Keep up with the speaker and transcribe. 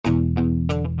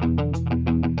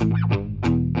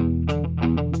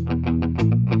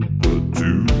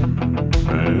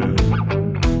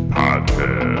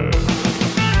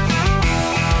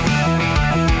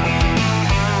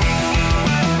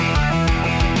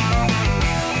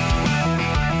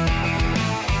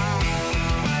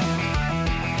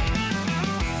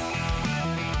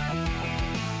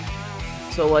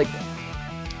So, like,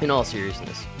 in all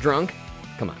seriousness, drunk?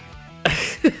 Come on.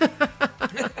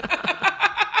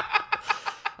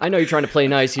 I know you're trying to play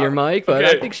nice here, Mike, but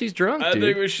okay. I think she's drunk, dude. I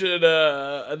think we should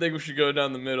go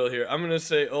down the middle here. I'm gonna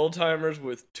say old timers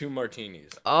with 2 martinis.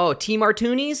 Oh, T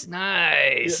Martoonies?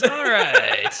 Nice. All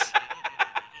right.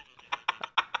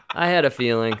 I had a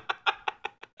feeling.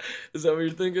 Is that what you're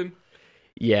thinking?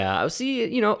 Yeah,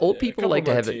 see, old people couple like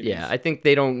to have it. martinis. Yeah, I think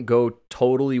they don't go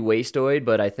totally wastoid,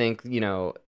 but I think,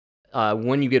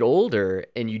 when you get older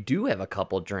and you do have a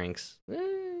couple drinks,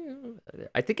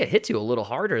 I think it hits you a little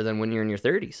harder than when you're in your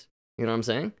 30s. You know what I'm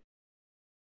saying?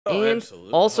 Oh, And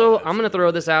absolutely. also, Oh, I'm going to throw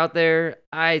this out there.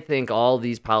 I think all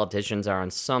these politicians are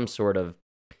on some sort of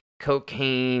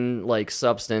cocaine-like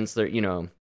substance.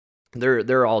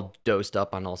 They're all dosed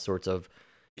up on all sorts of.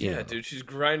 Yeah, dude, she's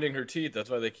grinding her teeth. That's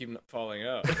why they keep falling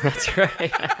out. That's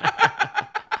right.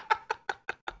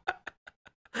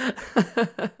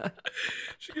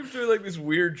 She keeps doing like these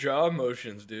weird jaw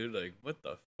motions, dude. Like, what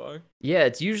the fuck? Yeah,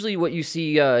 it's usually what you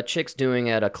see chicks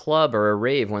doing at a club or a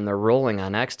rave when they're rolling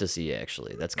on ecstasy,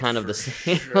 actually. That's kind of the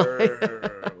same.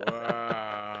 Sure.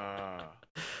 Wow.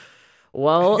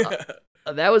 Well,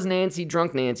 that was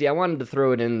Drunk Nancy. I wanted to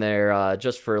throw it in there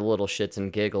just for little shits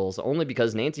and giggles, only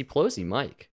because Nancy Pelosi,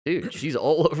 Mike. Dude, she's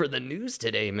all over the news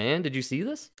today, man. Did you see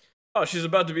this? Oh, she's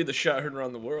about to be the shot heard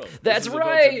around the world. That's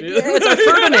right. Yeah, it's a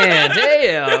Ferdinand.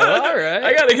 Damn. All right.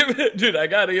 I gotta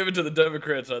give it to the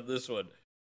Democrats on this one.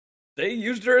 They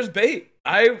used her as bait.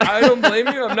 I don't blame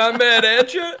you. I'm not mad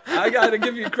at you. I gotta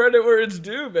give you credit where it's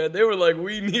due, man. They were like,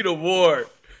 we need a war.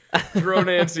 Throw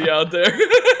Nancy out there.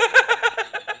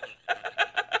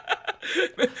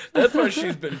 That's why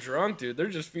she's been drunk, dude. They're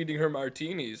just feeding her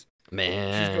martinis.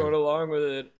 Man. She's going along with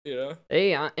it,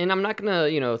 Hey, and I'm not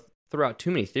gonna, throw out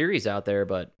too many theories out there,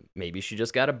 but maybe she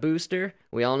just got a booster.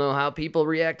 We all know how people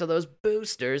react to those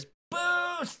boosters.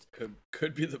 Boost!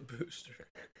 Could be the booster.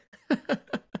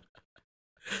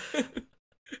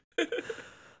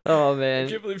 Oh, man. I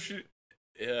can't believe she...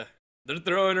 Yeah. They're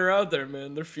throwing her out there,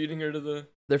 man. They're feeding her to the...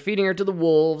 They're feeding her to the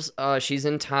wolves. She's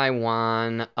in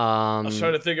Taiwan. I was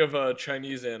trying to think of a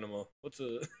Chinese animal. What's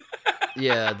a...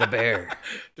 Yeah, the bear.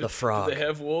 The frog. Do they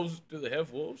have wolves?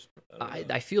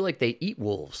 I feel like they eat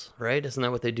wolves, right? Isn't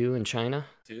that what they do in China?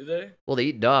 Do they? Well, they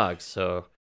eat dogs, so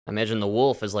I imagine the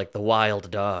wolf is like the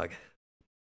wild dog.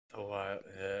 The wild...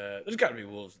 Yeah. There's got to be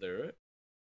wolves there, right?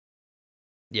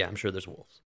 Yeah, I'm sure there's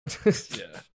wolves.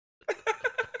 Yeah.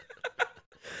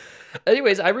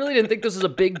 Anyways, I really didn't think this was a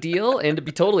big deal, and to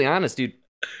be totally honest, dude,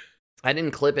 I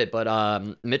didn't clip it, but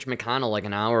Mitch McConnell like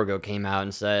an hour ago came out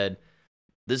and said,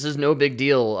 this is no big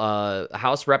deal.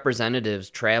 House representatives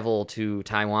travel to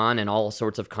Taiwan and all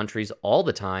sorts of countries all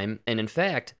the time, and in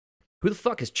fact, who the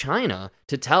fuck is China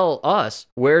to tell us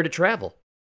where to travel?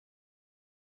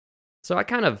 So I'm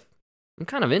kind of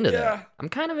into that. I'm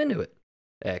kind of into it,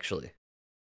 actually.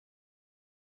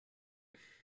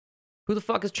 Who the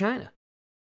fuck is China?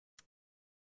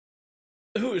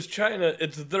 Who is China?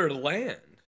 It's their land.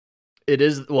 It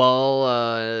is,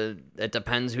 well, it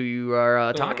depends who you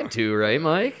are talking to, right,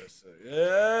 Mike? Yeah,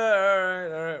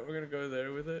 all right, we're gonna go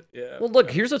there with it. Yeah. Well, look,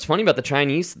 here's what's funny about the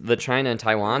China and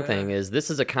Taiwan thing is this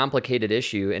is a complicated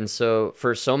issue, and so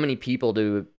for so many people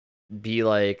to be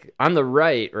like, on the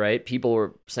right, people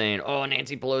were saying, oh,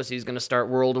 Nancy Pelosi is gonna start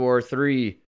World War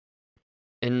III,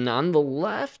 and on the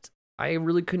left, I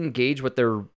really couldn't gauge what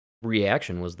their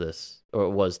reaction was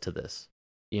to this.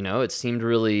 It seemed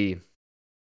really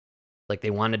like they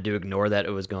wanted to ignore that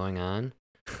it was going on.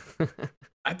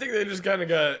 I think they just kind of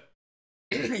got...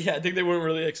 Yeah, I think they weren't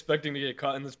really expecting to get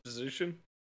caught in this position.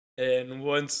 And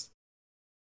once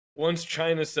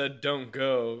China said don't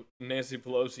go, Nancy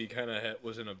Pelosi kind of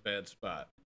was in a bad spot.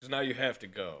 Because now you have to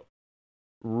go.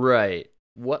 Right.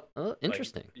 What?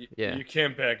 Interesting. Yeah. You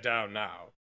can't back down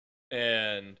now.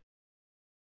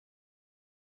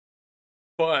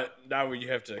 But now you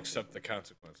have to accept the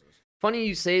consequences. Funny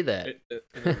you say that.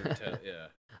 Yeah.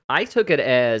 I took it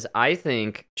as I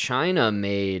think China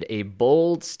made a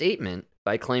bold statement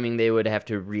by claiming they would have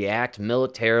to react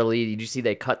militarily. Did you see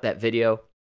they cut that video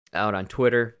out on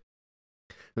Twitter?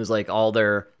 It was like all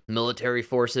their military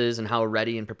forces and how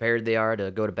ready and prepared they are to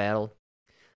go to battle.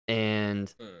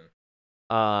 And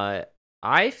I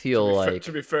feel like...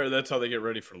 To be fair, that's how they get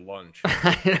ready for lunch. You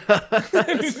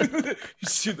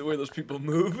see the way those people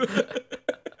move?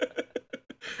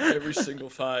 Every single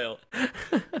file.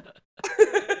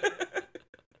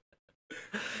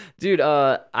 Dude,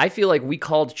 I feel like we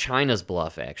called China's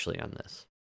bluff, actually, on this.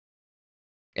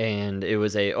 And it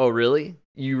was oh, really?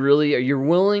 You're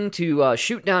willing to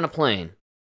shoot down a plane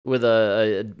with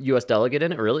a U.S. delegate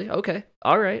in it? Really? Okay.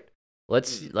 All right.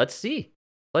 Let's see.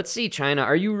 Let's see, China.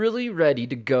 Are you really ready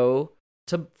to go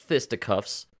to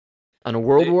fisticuffs on a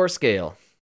World War scale?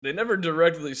 They never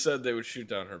directly said they would shoot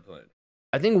down her plane.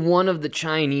 I think one of the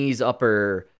Chinese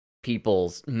upper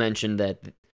peoples mentioned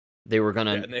that they were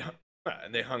gonna. Yeah,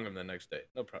 and they hung him the next day.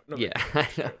 No problem. Yeah, I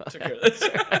know. Took care of this.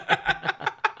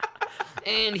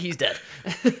 And he's dead.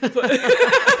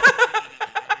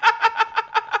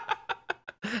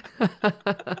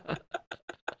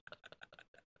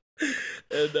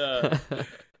 And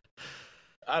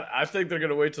I think they're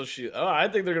gonna wait till she. Oh, I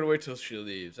think they're gonna wait till she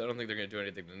leaves. I don't think they're gonna do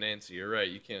anything to Nancy. You're right.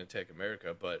 You can't attack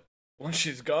America, but once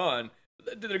she's gone,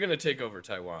 they're gonna take over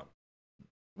Taiwan.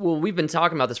 Well, we've been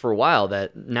talking about this for a while.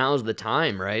 That now's the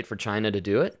time, right, for China to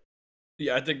do it.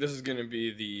 Yeah, I think this is gonna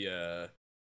be the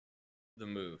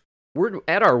move. We're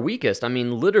at our weakest. I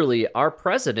mean, literally, our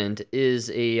president is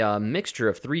a mixture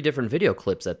of 3 different video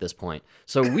clips at this point.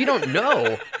 So we don't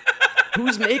know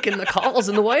who's making the calls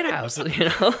in the White House, you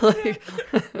know?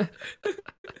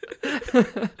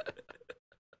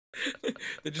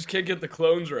 They just can't get the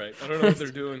clones right. I don't know what they're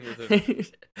doing with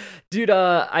it. Dude,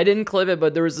 I didn't clip it,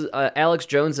 but there was Alex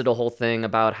Jones did a whole thing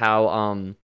about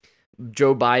how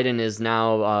Joe Biden is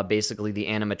now basically the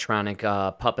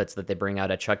animatronic puppets that they bring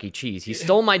out at Chuck E. Cheese. He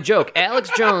stole my joke.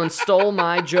 Alex Jones stole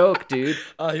my joke, dude.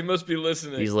 He must be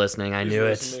listening. He's listening. I knew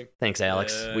it. Thanks,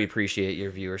 Alex. Yeah. We appreciate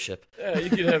your viewership. Yeah, you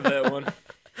can have that one.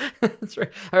 That's right.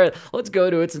 All right, let's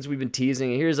go to it since we've been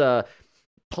teasing. Here's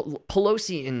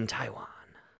Pelosi in Taiwan.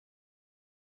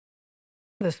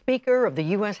 The Speaker of the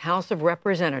U.S. House of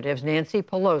Representatives, Nancy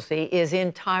Pelosi, is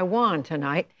in Taiwan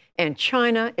tonight, and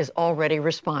China is already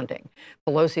responding.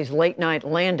 Pelosi's late-night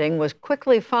landing was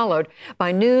quickly followed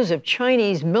by news of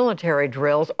Chinese military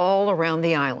drills all around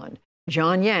the island.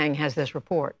 John Yang has this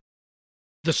report.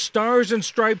 The stars and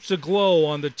stripes aglow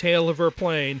on the tail of her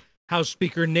plane. House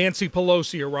Speaker Nancy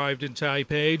Pelosi arrived in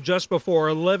Taipei just before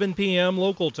 11 p.m.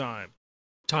 local time.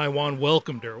 Taiwan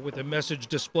welcomed her with a message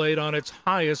displayed on its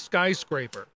highest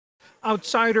skyscraper.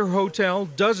 Outside her hotel,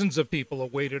 dozens of people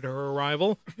awaited her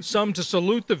arrival, some to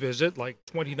salute the visit, like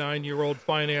 29-year-old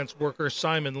finance worker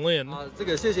Simon Lin.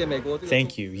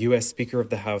 Thank you, U.S. Speaker of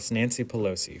the House Nancy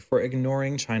Pelosi, for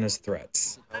ignoring China's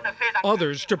threats.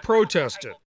 Others to protest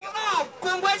it.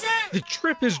 The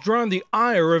trip has drawn the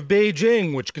ire of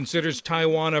Beijing, which considers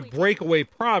Taiwan a breakaway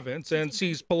province and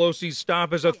sees Pelosi's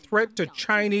stop as a threat to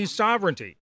Chinese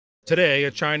sovereignty. Today,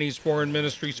 a Chinese foreign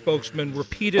ministry spokesman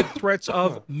repeated threats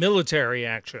of military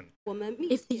action.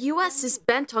 If the U.S. is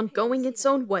bent on going its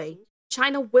own way,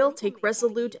 China will take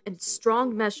resolute and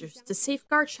strong measures to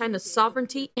safeguard China's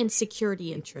sovereignty and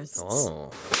security interests.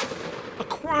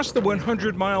 Across the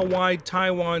 100-mile-wide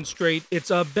Taiwan Strait, it's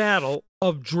a battle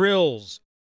of drills.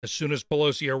 As soon as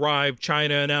Pelosi arrived,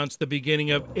 China announced the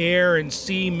beginning of air and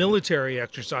sea military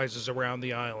exercises around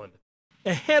the island.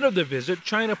 Ahead of the visit,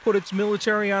 China put its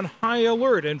military on high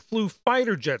alert and flew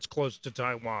fighter jets close to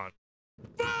Taiwan.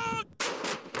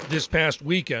 This past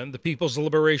weekend, the People's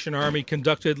Liberation Army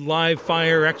conducted live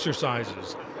fire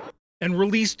exercises and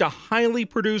released a highly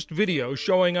produced video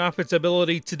showing off its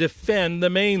ability to defend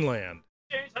the mainland.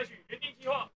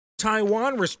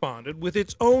 Taiwan responded with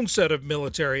its own set of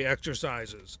military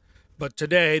exercises. But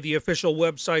today, the official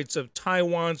websites of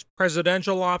Taiwan's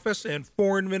presidential office and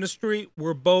foreign ministry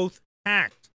were both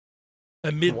hacked.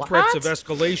 Amid threats of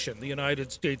escalation, the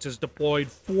United States has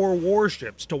deployed 4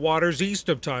 warships to waters east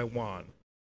of Taiwan.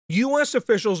 U.S.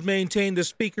 officials maintain the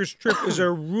speaker's trip is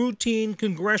a routine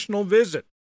congressional visit.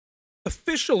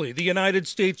 Officially, the United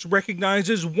States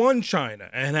recognizes one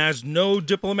China and has no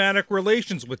diplomatic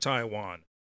relations with Taiwan.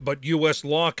 But U.S.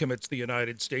 law commits the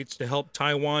United States to help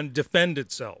Taiwan defend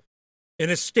itself.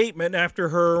 In a statement after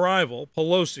her arrival,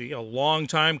 Pelosi, a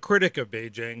longtime critic of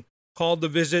Beijing, called the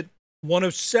visit one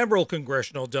of several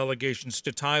congressional delegations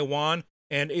to Taiwan,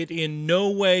 and it in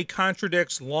no way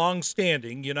contradicts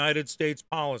long-standing United States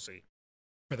policy.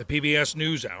 For the PBS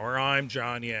NewsHour, I'm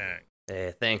John Yang.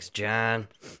 Hey, thanks, John.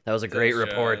 That was a great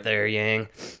report there, Yang.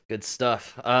 Good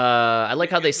stuff. I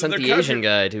like how they sent the Asian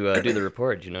guy to do the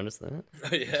report. Did you notice that?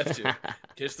 You have to, in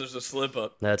case there's a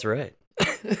slip-up. That's right.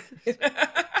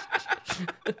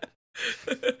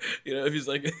 You know, if he's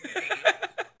like...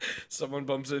 Someone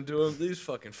bumps into him, these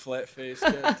fucking flat-faced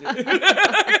guys, dude.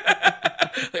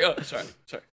 Like, oh, sorry.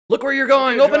 Look where you're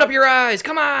going. Okay, Open John. up your eyes.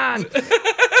 Come on.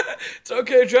 It's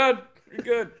okay, John. You're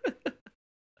good.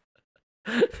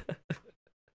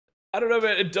 I don't know,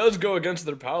 man. It does go against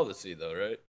their policy, though,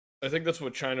 right? I think that's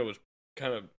what China was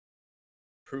kind of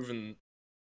proving.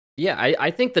 Yeah,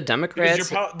 I think the Democrats...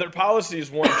 Because their policy is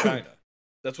one China.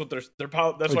 That's what that's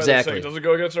why they're saying it doesn't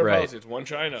go against our policy. It's one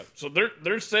China. So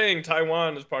they're saying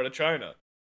Taiwan is part of China.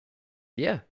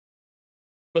 Yeah.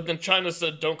 But then China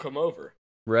said, "Don't come over,"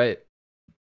 Right.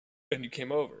 and you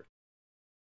came over.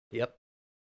 Yep.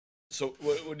 So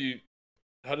what do you?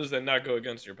 How does that not go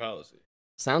against your policy?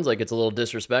 Sounds like it's a little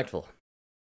disrespectful.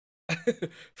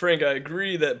 Frank, I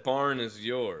agree that barn is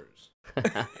yours, and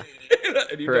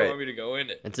you Right. don't want me to go in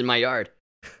it. It's in my yard.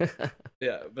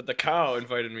 Yeah, but the cow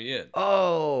invited me in.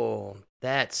 Oh,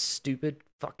 that stupid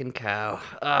fucking cow.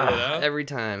 Ah, Yeah? every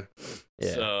time.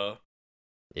 Yeah. So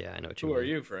Yeah, I know what you who mean. are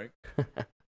you, Frank?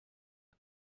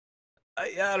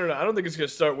 I don't know. I don't think it's gonna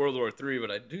start World War III,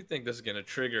 but I do think this is gonna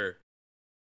trigger.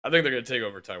 I think they're gonna take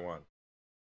over Taiwan.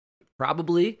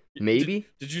 Probably. Maybe.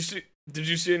 Did you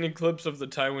see any clips of the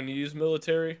Taiwanese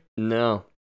military? No.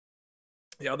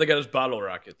 Yeah, all they got is bottle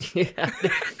rockets. Yeah.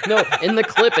 No, in the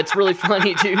clip, it's really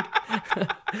funny, dude.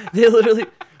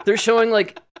 They're showing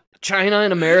like China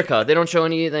and America. They don't show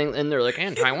anything, and they're like,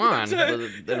 and Taiwan.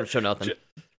 They don't show nothing.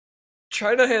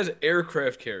 China has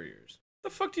aircraft carriers. The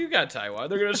fuck do you got, Taiwan?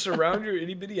 They're gonna surround your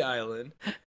itty bitty island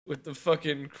with the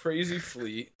fucking crazy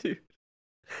fleet. Dude.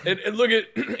 And look at,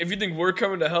 if you think we're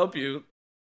coming to help you,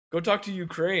 go talk to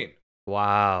Ukraine,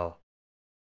 Wow.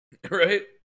 right?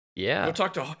 Yeah. Go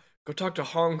talk to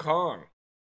Hong Kong.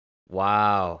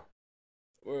 Wow.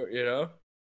 Or, you know,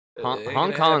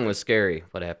 Hong Kong was scary.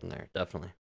 What happened there?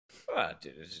 Definitely. Ah,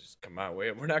 dude, it's just come on,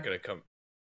 we're not gonna come.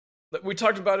 We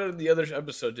talked about it in the other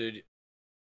episode, dude.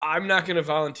 I'm not gonna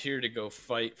volunteer to go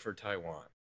fight for Taiwan,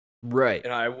 Right.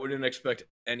 and I wouldn't expect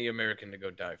any American to go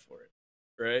die for it,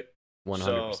 right?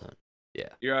 100%. Yeah.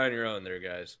 You're on your own there,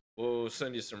 guys. We'll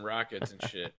send you some rockets and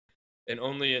shit, and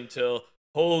only until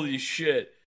holy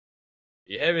shit,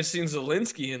 you haven't seen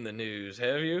Zelensky in the news,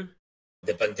 have you?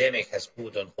 The pandemic has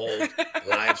put on hold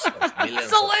lives of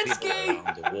millions Zelensky! of people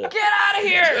around the world. Get out of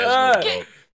here! Yeah.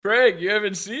 Frank, you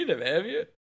haven't seen him, have you?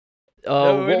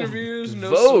 Oh, No interviews, no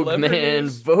Vogue, man.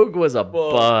 celebrities. Vogue was a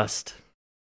Well, bust.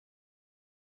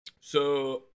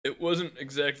 So it wasn't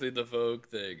exactly the Vogue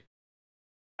thing.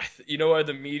 You know why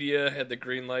the media had the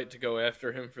green light to go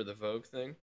after him for the Vogue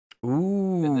thing?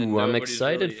 Ooh, I'm nobody's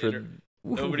excited really for.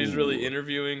 Nobody's really Ooh.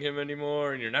 interviewing him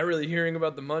anymore, and you're not really hearing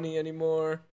about the money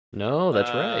anymore. No,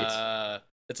 that's right.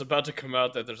 It's about to come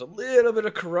out that there's a little bit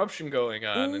of corruption going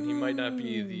on, and he might not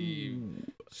be the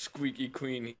squeaky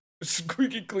clean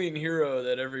hero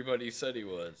that everybody said he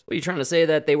was. What are you trying to say,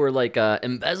 that they were like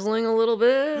embezzling a little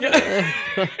bit?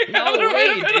 Yeah. No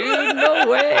way, dude. No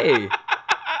way.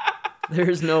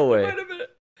 There's no way. Wait a minute.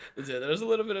 Yeah, there's a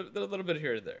little bit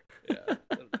here and there. Yeah.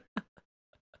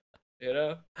 You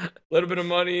know, a little bit of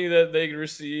money that they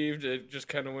received. It just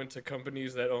kind of went to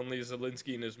companies that only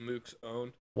Zelensky and his mooks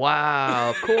owned. Wow,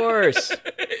 of course.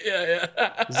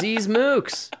 Yeah. Z's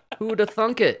Mooks. Who would have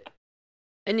thunk it?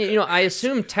 And you know, I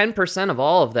assume 10% of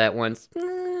all of that went.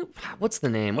 What's the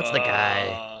name? What's the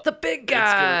guy? The big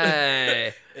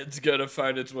guy. It's gonna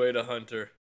find its way to Hunter.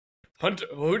 Hunter.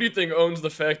 Who do you think owns the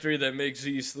factory that makes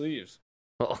Z sleeves?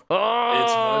 Oh,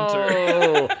 It's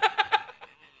Hunter.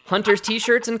 Hunter's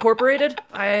T-Shirts Incorporated?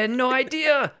 I had no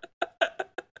idea.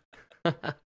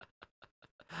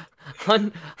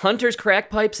 Hunter's crack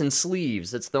pipes and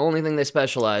sleeves. It's the only thing they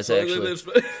specialize, actually.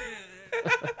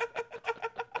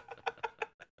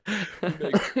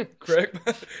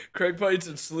 Crack pipes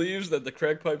and sleeves that the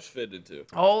crack pipes fit into.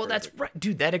 Oh, that's right.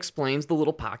 Dude, that explains the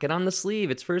little pocket on the sleeve.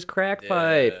 It's for his crack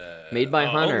pipe. Made by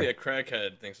Hunter. Only a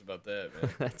crackhead thinks about that,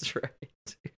 man. That's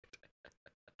right.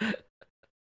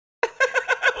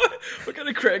 What kind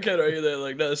of crackhead are you that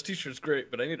like, no, this t-shirt's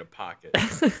great, but I need a pocket.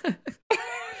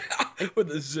 With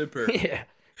a zipper. Yeah.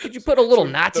 Could you put a little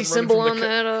So Nazi the run symbol from on the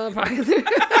that pocket?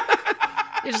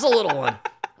 Yeah, just a little one.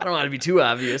 I don't want to be too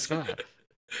obvious. Come on.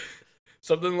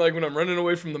 Something like when I'm running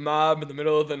away from the mob in the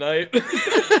middle of the night.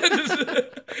 I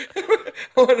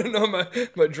want to know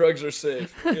my drugs are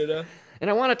safe, you know? And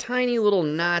I want a tiny little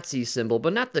Nazi symbol,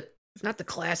 but not the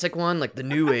classic one, like the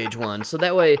New Age one. So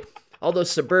that way, all those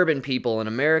suburban people in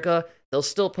America, they'll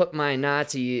still put my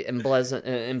Nazi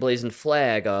emblazoned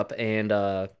flag up, and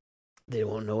they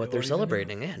won't know what they're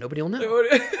celebrating. Yeah, nobody will know.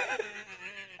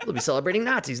 They'll be celebrating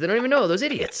Nazis. They don't even know, those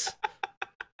idiots.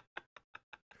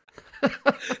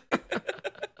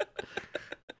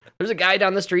 There's a guy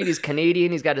down the street. He's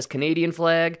Canadian. He's got his Canadian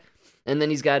flag, and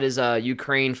then he's got his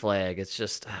Ukraine flag. It's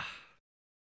just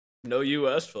No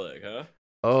U.S. flag, huh?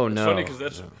 oh It's no. funny because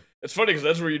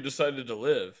that's where you decided to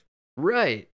live,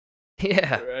 Right.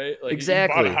 Yeah. right? Like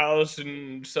Exactly. you bought a house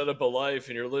and set up a life,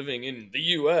 and you're living in the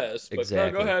U.S. But no,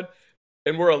 Exactly. go ahead,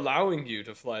 and we're allowing you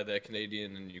to fly that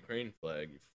Canadian and Ukraine flag.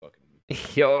 You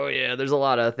fucking. Oh yeah, there's a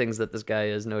lot of things that this guy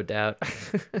is, no doubt.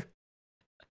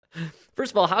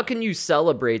 First of all, how can you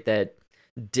celebrate that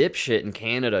dipshit in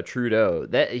Canada, Trudeau?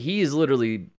 That he is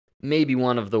literally maybe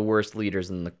one of the worst leaders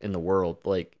in the world.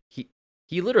 Like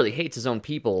he literally hates his own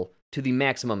people to the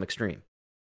maximum extreme.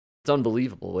 It's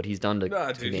unbelievable what he's done to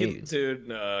Canadians.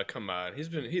 Come on.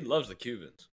 He loves the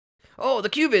Cubans. Oh, the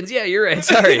Cubans. Yeah, you're right.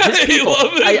 Sorry. His people.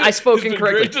 I spoke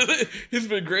incorrectly. He's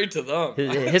been great to them.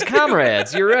 His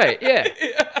comrades. You're right. Yeah.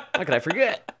 How could I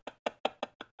forget?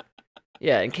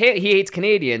 Yeah, and he hates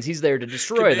Canadians. He's there to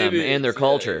destroy them and their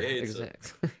culture.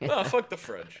 Exactly. Oh, fuck the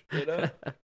French. You know,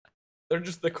 they're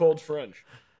just the cold French.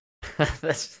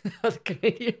 That's the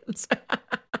Canadians.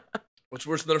 What's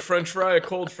worse than a French fry? A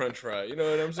cold French fry. You know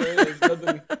what I'm saying? There's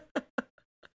nothing. I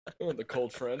want the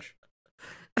cold French.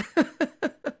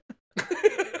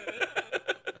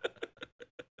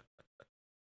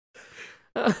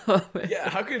 Oh, yeah,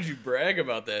 how could you brag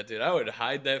about that, dude? I would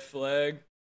hide that flag.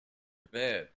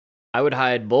 Man. I would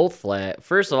hide both flags.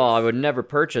 First of all, I would never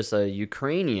purchase a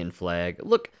Ukrainian flag.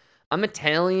 Look, I'm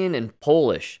Italian and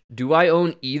Polish. Do I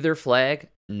own either flag?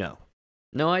 No.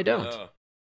 No, I don't. No.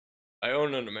 I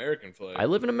own an American flag. I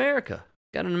live in America.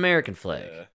 Got an American flag.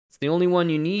 Yeah. It's the only one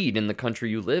you need in the country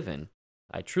you live in.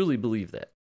 I truly believe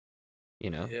that. You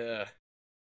know? Yeah.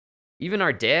 Even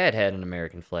our dad had an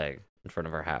American flag in front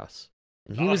of our house.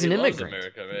 And he was an immigrant.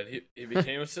 Loves America, man. He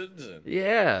became a citizen.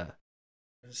 Yeah.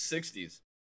 In the 60s.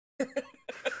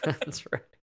 That's right.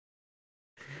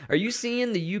 Are you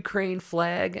seeing the Ukraine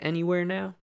flag anywhere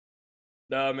now?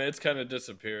 No, man, it's kind of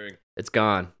disappearing. It's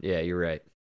gone. Yeah, you're right.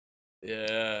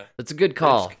 Yeah. That's a good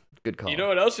call. Good call. You know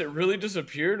what else? It really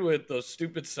disappeared with those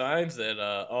stupid signs that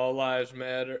all lives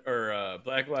matter or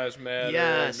Black Lives Matter.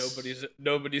 Yes.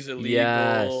 Nobody's illegal.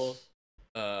 Yes.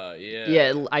 Yeah.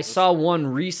 Yeah, I saw one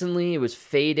recently. It was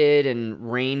faded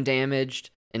and rain damaged,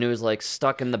 and it was like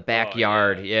stuck in the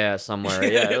backyard. Yeah, somewhere.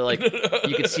 Yeah, like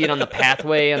you could see it on the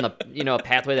pathway, a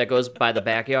pathway that goes by the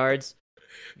backyards.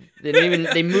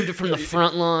 They moved it from the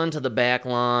front lawn to the back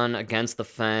lawn against the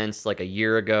fence like a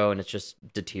year ago, and it's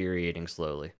just deteriorating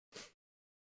slowly.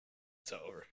 It's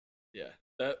over. Yeah,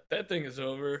 that thing is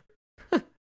over. That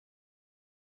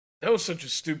was such a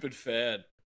stupid fad.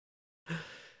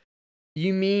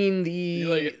 You mean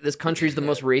this country's the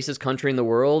most racist country in the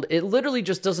world? It literally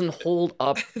just doesn't hold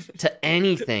up to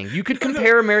anything. You could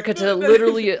compare America to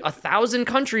literally 1,000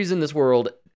 countries in this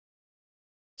world.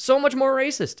 So much more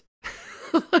racist.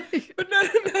 But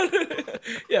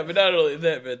not only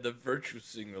that, man, the virtue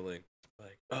signaling.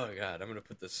 Like, oh God, I'm gonna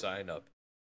put this sign up.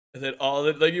 And then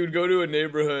you would go to a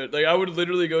neighborhood, like I would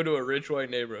literally go to a rich white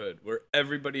neighborhood where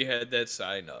everybody had that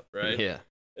sign up, right? Yeah.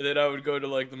 And then I would go to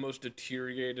like the most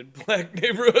deteriorated black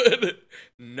neighborhood.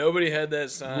 Nobody had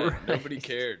that sign. Right. Nobody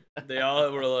cared. They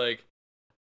all were like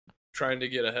trying to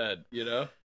get ahead, you know?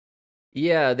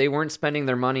 Yeah, they weren't spending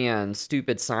their money on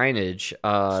stupid signage.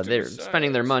 They're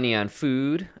spending their money on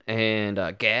food and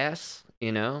gas,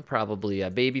 probably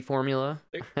baby formula.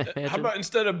 How about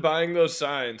instead of buying those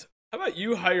signs, how about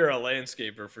you hire a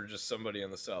landscaper for just somebody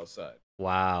on the south side?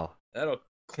 Wow. That'll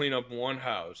clean up one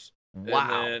house.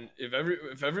 Wow. And then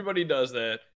if everybody does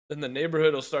that, then the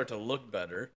neighborhood will start to look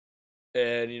better.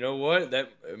 And you know what?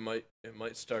 It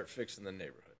might start fixing the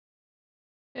neighborhood.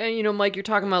 And Mike, you're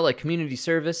talking about like community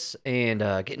service and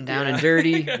getting down and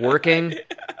dirty, working.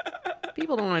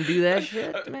 People don't want to do that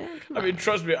shit, man. I mean,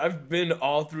 trust me, I've been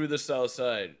all through the south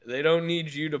side. They don't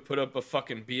need you to put up a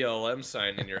fucking BLM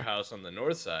sign in your house on the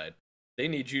north side. They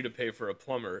need you to pay for a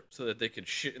plumber so that they can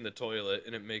shit in the toilet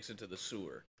and it makes it to the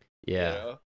sewer. Yeah. You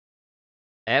know?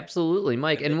 Absolutely,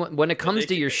 Mike. And when it comes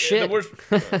to your shit,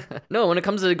 no, when it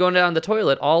comes to going down the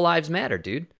toilet, all lives matter,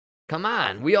 dude. Come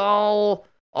on, we all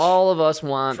of us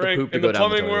want Frank, the poop to go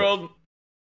down the toilet.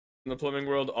 In the plumbing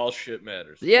world, all shit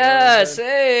matters. Yes,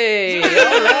 hey, all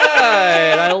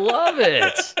right, I love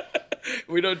it.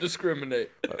 We don't discriminate.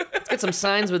 Let's get some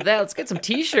signs with that. Let's get some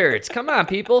T-shirts. Come on,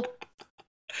 people.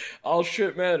 All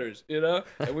shit matters, and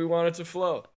we want it to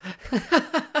flow.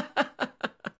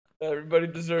 Everybody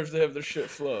deserves to have their shit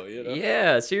flow,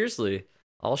 Yeah, seriously.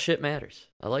 All shit matters.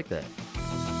 I like that.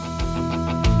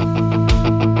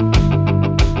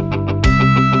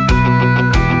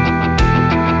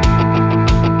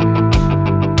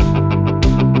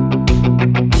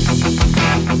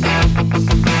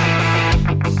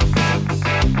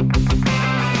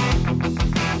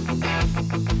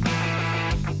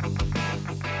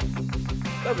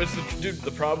 Dude,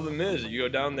 the problem is, you go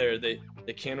down there, they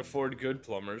can't afford good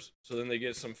plumbers, so then they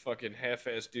get some fucking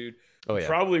half-ass dude who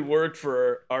probably worked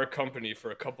for our company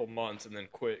for a couple months and then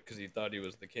quit because he thought he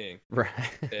was the king. Right.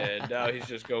 And now he's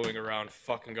just going around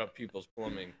fucking up people's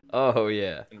plumbing. Oh,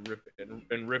 yeah.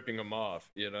 And ripping them off,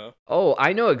 Oh,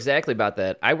 I know exactly about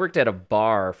that. I worked at a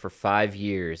bar for 5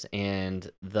 years, and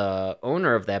the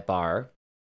owner of that bar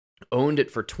owned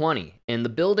it for 20. And the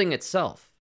building itself,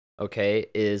 okay,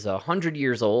 is 100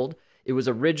 years old. It was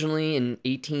originally in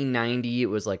 1890. It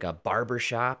was like a barber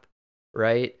shop,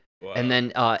 right? Wow. And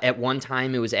then at one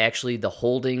time, it was actually the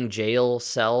holding jail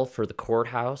cell for the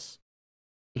courthouse.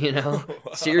 You know,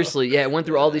 Wow. seriously, yeah, it went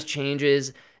through all these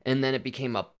changes, and then it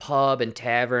became a pub and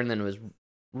tavern, then it was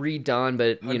redone,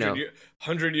 but, you know.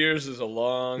 100 years is a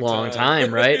long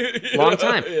Time, right? Long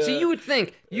time. Yeah. So you would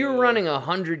think you're running a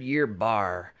 100-year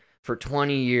bar for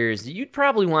 20 years. You'd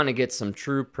probably want to get some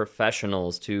true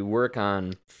professionals to work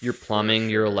on your plumbing,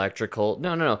 your electrical.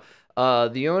 No.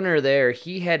 The owner there,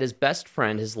 he had his best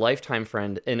friend, his lifetime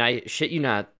friend, and I shit you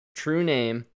not, true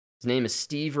name. His name is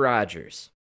Steve Rogers,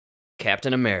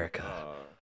 Captain America.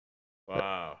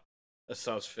 Wow. That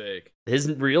sounds fake.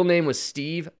 His real name was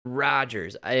Steve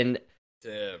Rogers, and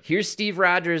Damn. here's Steve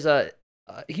Rogers.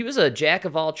 He was a jack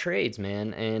of all trades,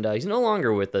 man, and he's no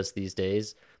longer with us these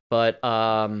days. But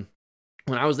when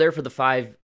I was there for the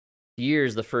 5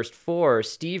 years, the first 4,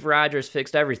 Steve Rogers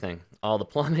fixed everything, all the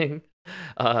plumbing,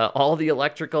 all the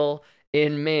electrical.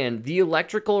 And man, the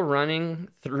electrical running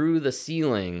through the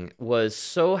ceiling was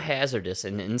so hazardous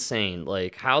and insane.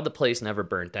 Like how the place never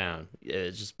burnt down,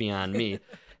 it's just beyond me.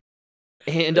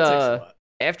 And That takes a lot.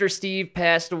 after Steve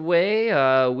passed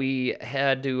away, we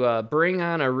had to bring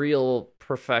on a real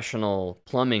professional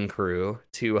plumbing crew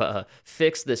to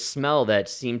fix this smell that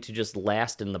seemed to just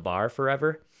last in the bar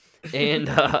forever. And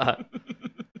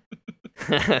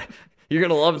you're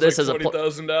gonna love this It's as like a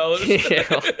 $20,000.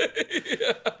 Yeah.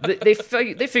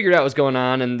 they figured out what's going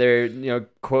on, and they're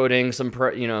quoting some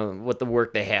what the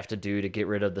work they have to do to get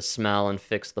rid of the smell and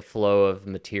fix the flow of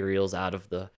materials out of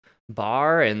the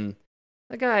bar. And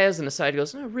the guy, as an aside,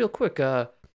 goes, "Oh, real quick,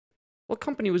 what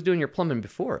company was doing your plumbing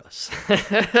before us?"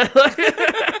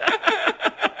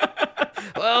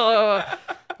 Well,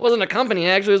 it wasn't a company,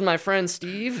 actually. It was my friend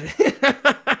Steve.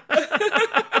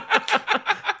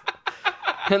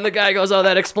 And the guy goes, "Oh,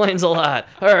 that explains a lot.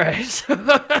 All right.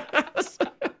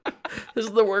 This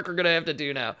is the work we're going to have to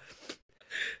do now."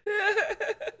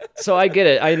 So I get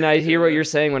it. I hear what you're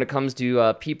saying when it comes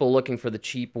to people looking for the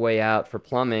cheap way out for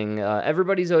plumbing.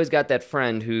 Everybody's always got that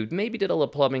friend who maybe did a little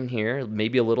plumbing here,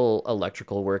 maybe a little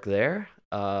electrical work there,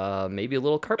 maybe a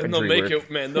little And carpentry they'll make work.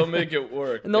 it, man. They'll make it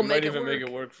work. And they'll They make might it even make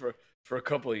work. it work for a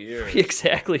couple of years.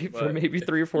 Exactly, for But maybe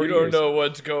 3 or 4 You years. don't know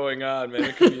what's going on, man.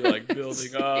 It could be like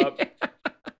building up.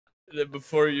 And then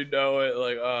before you know it,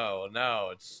 like, oh, well, now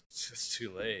it's just too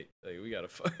late. Like, we gotta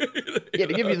find. Yeah,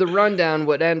 to give you the rundown,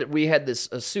 we had this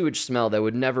sewage smell that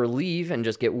would never leave and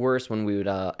just get worse when we would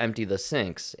empty the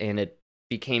sinks. And it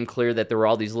became clear that there were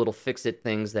all these little fix-it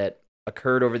things that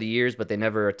occurred over the years, but they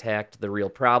never attacked the real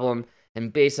problem.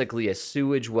 And basically a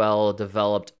sewage well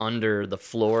developed under the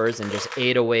floors and just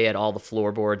ate away at all the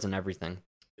floorboards and everything.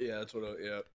 Yeah, that's what.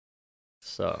 Yeah,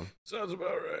 So, sounds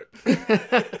about right.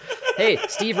 hey,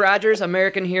 Steve Rogers,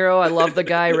 American hero. I love the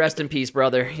guy. Rest in peace,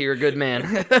 brother. You're a good man.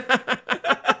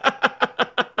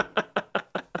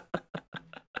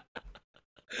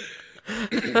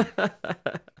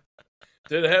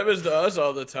 Dude, it happens to us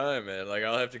all the time, man. Like,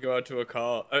 I'll have to go out to a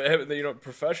call.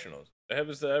 Professionals. It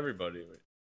happens to everybody.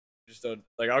 Just don't,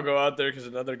 like, I'll go out there because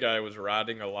another guy was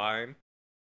rotting a line.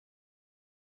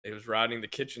 He was rotting the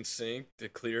kitchen sink to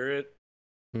clear it.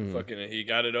 Fucking, he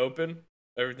got it open.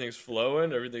 Everything's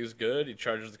flowing. Everything's good. He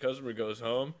charges the customer, goes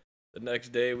home. The next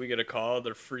day, we get a call.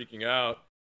 They're freaking out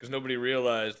because nobody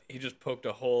realized he just poked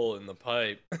a hole in the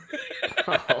pipe.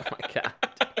 Oh my God.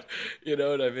 You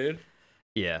know what I mean?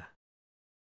 Yeah.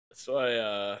 That's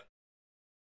why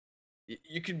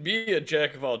you can be a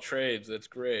jack of all trades. That's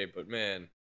great, but man,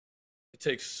 it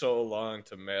takes so long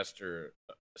to master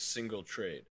a single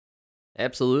trade.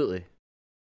 Absolutely.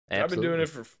 I've been doing it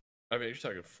for, you're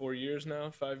talking 4 years now,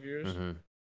 5 years. Mm-hmm.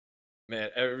 Man,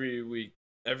 every week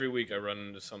I run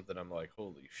into something. I'm like,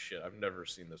 holy shit, I've never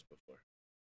seen this before.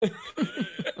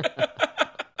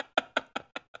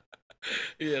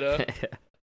 You know?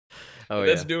 Oh,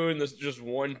 That's yeah. doing this just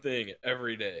one thing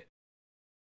every day.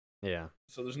 Yeah.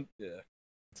 So yeah.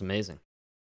 It's amazing.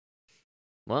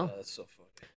 Well, That's so funny.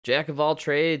 jack of all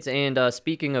trades, and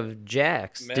speaking of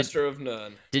jacks, Master of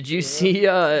none. did you see,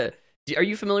 are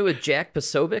you familiar with Jack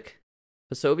Posobiec?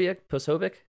 Posobiec?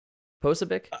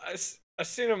 I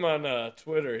seen him on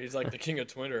Twitter. He's like the king of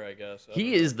Twitter, I guess.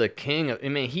 He is the king of,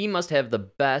 he must have the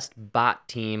best bot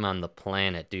team on the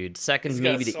planet, dude. Second He's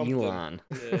got maybe to something. Elon.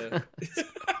 Yeah.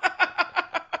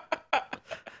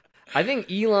 I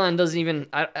think Elon doesn't even,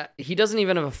 he doesn't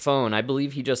even have a phone. I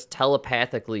believe he just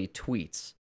telepathically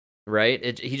tweets,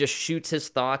 right? He just shoots his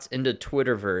thoughts into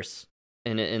Twitterverse,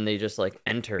 and they just like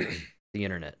enter the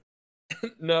internet.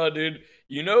 No, dude.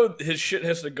 You know his shit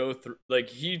has to go through. Like,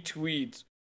 he tweets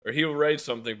or he'll write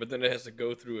something, but then it has to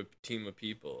go through a team of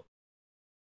people.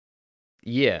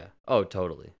 Yeah. Oh,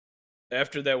 totally.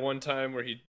 After that one time where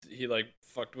he like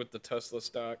fucked with the Tesla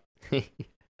stock.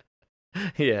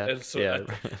 Yeah. And so yeah.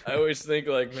 I always think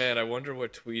like, man, I wonder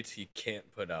what tweets he can't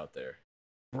put out there.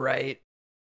 Right.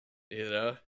 You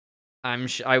know?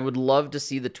 I would love to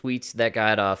see the tweets that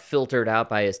got filtered out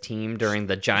by his team during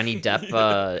the Johnny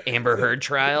Depp Amber Heard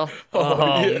trial.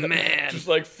 Oh yeah. man. Just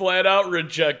like flat out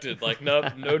rejected. Like,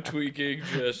 nope, no tweaking,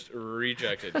 just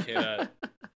rejected. Cannot.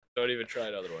 Don't even try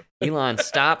another one. Elon,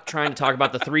 stop trying to talk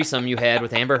about the threesome you had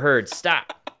with Amber Heard.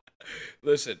 Stop.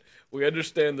 Listen, we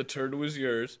understand the turd was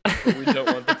yours, but we don't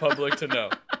want the public to know.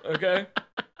 Okay?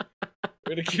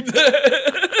 We're gonna keep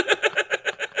that.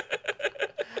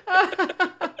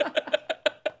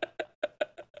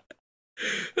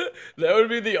 That would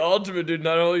be the ultimate, dude.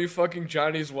 Not only you fucking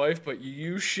Johnny's wife, but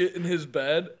you shit in his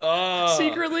bed. Ah,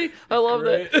 Secretly? I love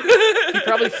great. that. He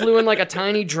probably flew in like a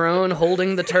tiny drone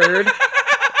holding the turd,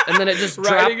 and then it just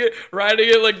dropped. riding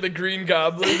it like the Green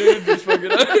Goblin, dude. Just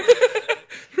fucking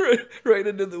right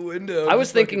into the window. I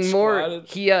was thinking more, squatted.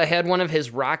 he had one of his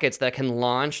rockets that can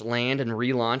launch, land, and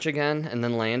relaunch again, and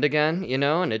then land again, you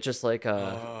know? And it just like,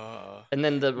 and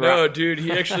then the... No, dude,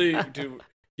 he actually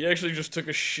just took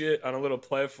a shit on a little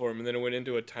platform, and then it went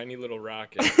into a tiny little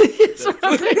rocket. That's what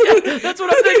I'm thinking,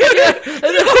 yeah. And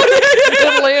then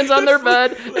it lands on their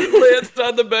bed. It lands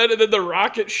on the bed, and then the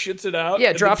rocket shits it out. Yeah,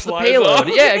 and drops then the flies payload. off.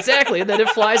 Yeah, exactly. And then it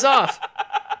flies off.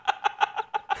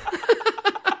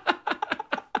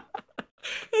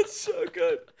 That's so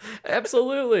good.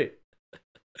 Absolutely. It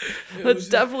That's was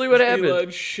definitely what happened.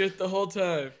 Elon shit the whole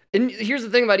time. And here's the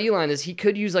thing about Elon is he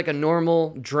could use like a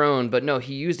normal drone, but no,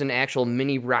 he used an actual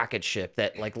mini rocket ship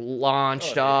that like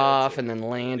launched off and then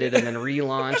landed and then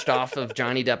relaunched off of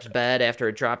Johnny Depp's bed after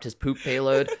it dropped his poop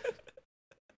payload.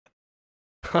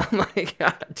 Oh my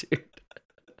god, dude.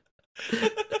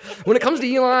 When it comes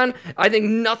to Elon, I think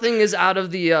nothing is out of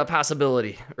the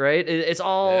possibility, right? It's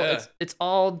all it's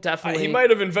all definitely. He might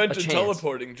have invented a chance.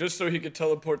 Teleporting just so he could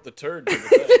teleport the turd to the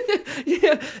bed.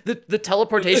 Yeah, the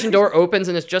teleportation door opens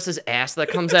and it's just his ass that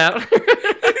comes out.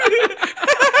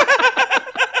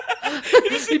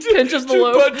 He pinches the Two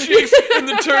loaf. butt cheeks and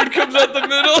the turd comes out the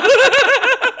middle.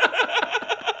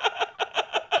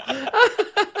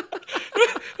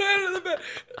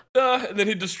 And then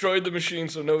he destroyed the machine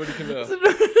so nobody can know.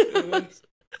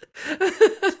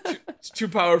 It's too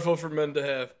powerful for men to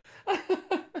have.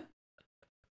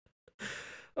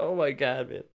 Oh my god,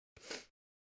 man.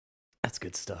 That's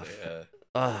good stuff.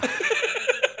 Yeah.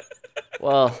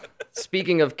 Well,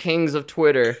 speaking of kings of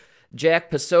Twitter, Jack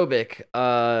Posobiec,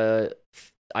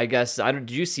 I guess,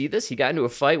 did you see this? He got into a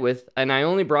fight with, and I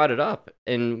only brought it up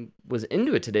and was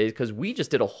into it today because we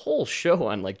just did a whole show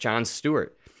on like Jon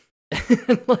Stewart.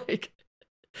 Like,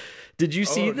 did you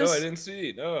see this? No, I didn't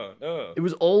see. No. It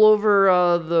was all over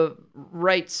the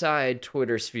right side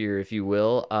Twitter sphere, if you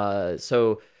will.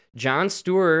 So Jon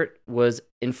Stewart was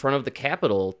in front of the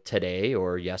Capitol today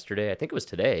or yesterday. I think it was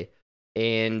today.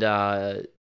 And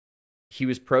he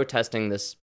was protesting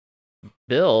this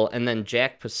bill. And then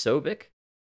Jack Posobiec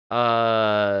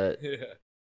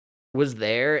was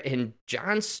there. And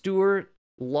Jon Stewart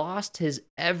lost his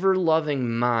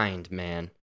ever-loving mind,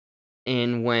 man.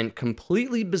 And went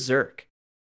completely berserk.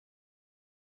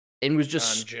 And was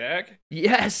just... On Jack?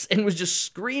 Yes, and was just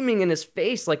screaming in his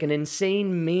face like an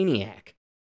insane maniac.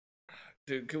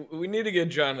 Dude, we need to get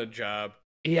John a job.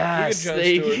 Yes, Jon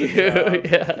thank Stewart a you. job.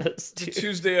 Yes, It's a dude.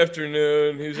 Tuesday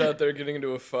afternoon. He's out there getting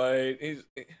into a fight.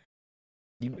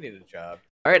 We need a job.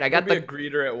 All right, I got Be a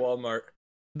greeter at Walmart.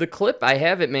 the clip. I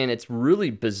have it, man. It's really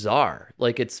bizarre.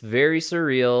 Like, it's very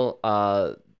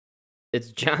surreal.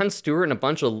 It's Jon Stewart and a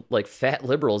bunch of like fat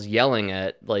liberals yelling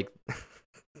at like.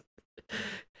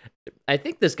 I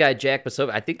think this guy Jack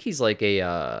Posobiec, I think he's like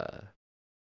a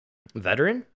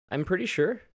veteran. I'm pretty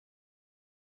sure.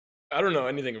 I don't know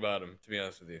anything about him, to be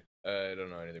honest with you. I don't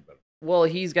know anything about him. Well,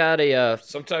 he's got a.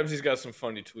 Sometimes he's got some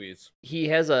funny tweets. He's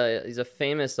a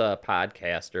famous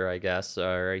podcaster, I guess,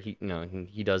 or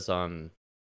he does I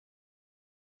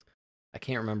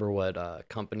can't remember what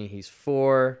company he's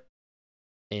for,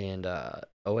 and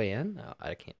OAN. No,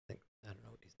 I can't think. I don't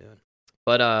know what he's doing,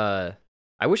 but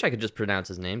I wish I could just pronounce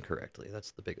his name correctly.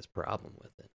 That's the biggest problem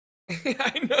with it.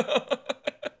 I know.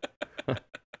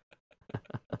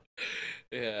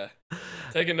 Yeah.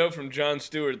 Take a note from Jon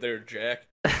Stewart there, Jack.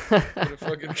 Gotta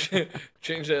fucking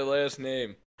change that last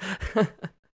name.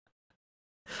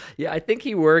 Yeah, I think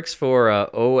he works for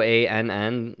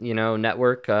OANN,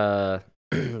 network, the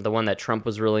one that Trump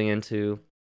was really into.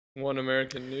 One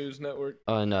American News Network.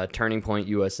 On Turning Point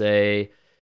USA.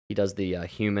 He does the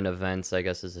Human Events, I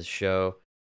guess, is his show.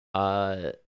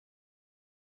 I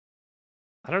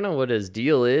don't know what his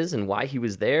deal is and why he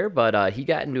was there, but he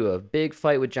got into a big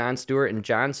fight with Jon Stewart, and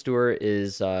Jon Stewart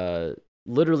is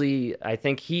literally, I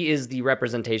think he is the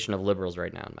representation of liberals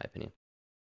right now, in my opinion.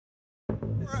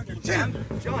 Tim,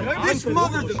 this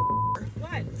mother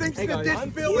thinks that this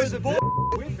bill is bull.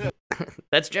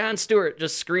 That's Jon Stewart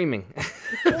just screaming.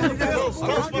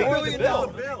 $400 billion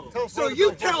bill. So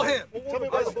you tell him that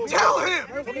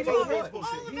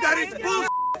it's bullshit.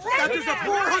 That there's a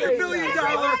 $400 million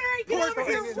court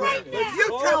thing in there. You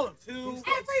tell him.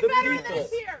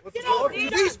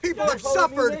 These people have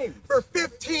suffered for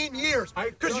 15 years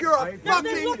because you're a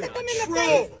fucking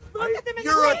troll.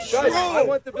 You're a troll.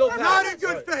 Not in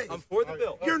good faith. I'm for the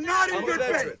bill. You're not in good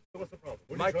faith.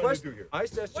 My question is,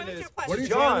 What are you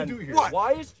John, trying to do here? What?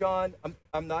 why is John?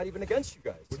 I'm not even against you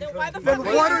guys. Then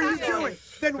what are you doing?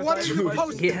 Then what are you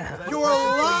posting? Yeah. You're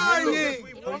lying.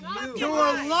 You're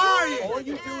lying. All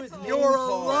you do is You're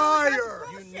a liar.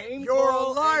 You're a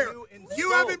liar. You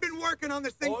insult. haven't been working on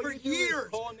this thing All for you do is years.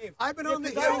 call names. I've been on the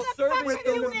Because I Hill served with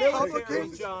in the the military,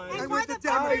 Republicans John. and with the I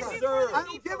Democrats. served. I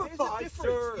don't give a fuck. There's a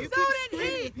difference. You So keep did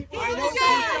he. screaming. I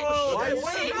know.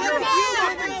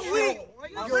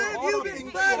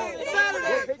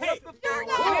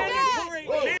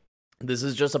 This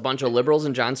is just a bunch of liberals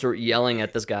and Jon Stewart yelling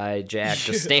at this guy, Jack,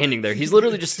 just standing there. He's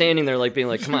literally just standing there, like being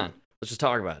like, come on, let's just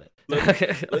talk about it.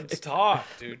 Let's talk,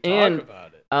 dude. Talk And,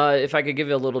 about it. If I could give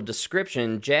you a little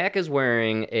description, Jack is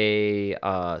wearing a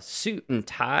suit and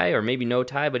tie, or maybe no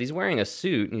tie, but he's wearing a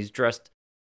suit and he's dressed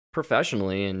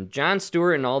professionally. And Jon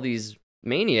Stewart and all these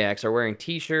maniacs are wearing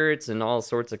T-shirts and all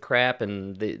sorts of crap,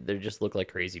 and they just look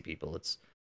like crazy people.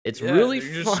 It's Yeah, really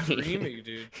they're just funny. screaming,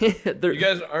 dude. They're- You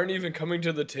guys aren't even coming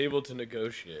to the table to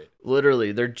negotiate.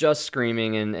 Literally, they're just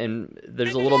screaming, and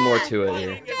there's a little more to it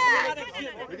here.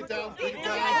 Bring it down. Bring it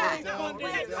down.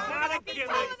 Bring it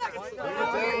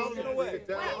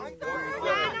down.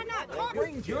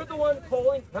 You're the one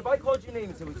calling. Have I called you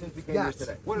names since we came here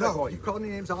today? What did I call you? You called me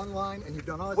names online and you've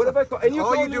done all that What have stuff. I called? And you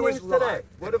all called you me do names is lie. today.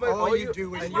 What have I All called you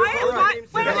do is and lie. you're calling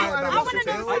names wait a today. minute, I wanna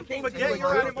know I something. came to Forget you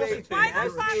your in animals. faith Why and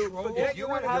is asked you, that- forget you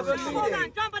and have a Hold meeting.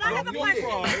 on, John, but I have a question.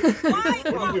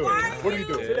 What are you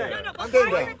doing? Today. No, but I'm why done are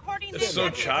you now. recording It's this? so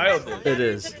childish. It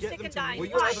is. That are sick of dying. Will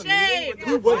you have a Shame!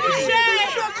 meeting with Shame!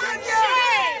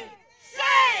 Shame!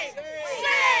 Shame!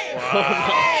 Oh my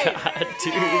god,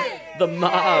 dude. The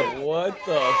mob. What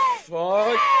the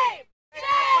fuck?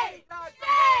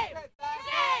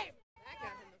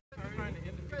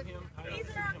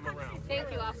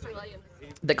 Thank you, Officer Williams.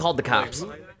 They called the cops.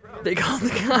 They called the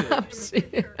cops.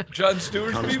 Jon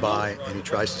Stewart's comes people? by and he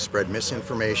tries to spread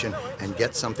misinformation and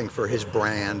get something for his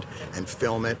brand and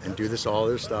film it and do this all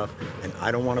other stuff, and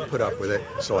I don't want to put up with it,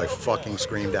 so I fucking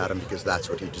screamed at him because that's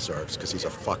what he deserves, because he's a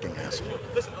fucking asshole.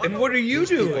 And what are you These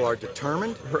doing? people are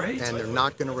determined, Right. and they're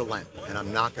not going to relent, and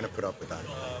I'm not going to put up with that.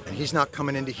 And he's not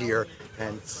coming into here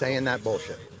and saying that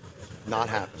bullshit. Not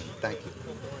happening. Thank you.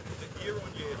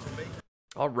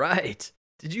 All right.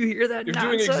 Did you hear that You're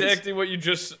nonsense? doing exactly what you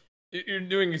just. You're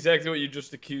doing exactly what you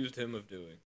just accused him of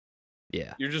doing.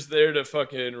 Yeah, You're just there to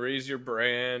fucking raise your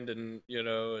brand and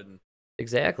and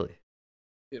exactly.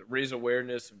 raise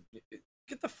awareness.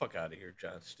 Get the fuck out of here,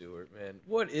 Jon Stewart, man.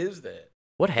 What is that?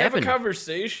 What Have a happened?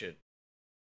 conversation.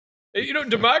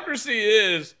 Democracy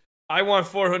is, I want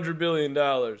 $400 billion.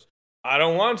 I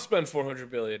don't want to spend $400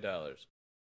 billion.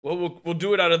 Well, we'll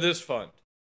do it out of this fund.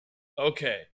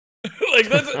 Okay. Like,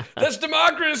 that's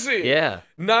democracy. Yeah.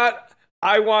 Not,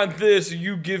 I want this,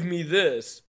 you give me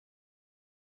this.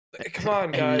 Come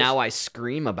on, guys. And now I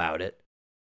scream about it.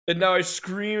 And now I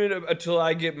scream it until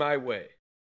I get my way.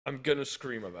 I'm gonna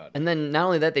scream about it. And then not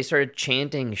only that, they started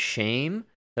chanting shame.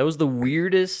 That was the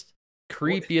weirdest,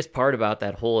 creepiest part about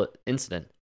that whole incident.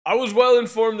 I was well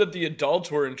informed that the adults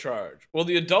were in charge. Well,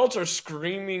 the adults are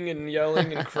screaming and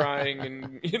yelling and crying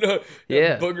and,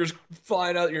 Yeah. boogers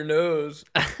flying out your nose.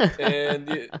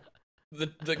 And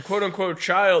the quote unquote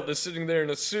child is sitting there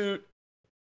in a suit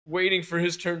waiting for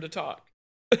his turn to talk.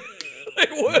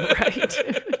 Like, what? Right.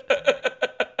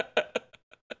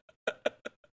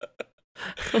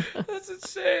 That's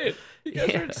insane. You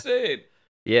guys are insane.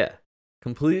 Yeah.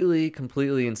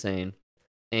 Completely insane.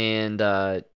 And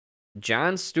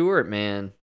Jon Stewart,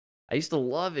 man, I used to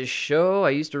love his show.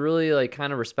 I used to really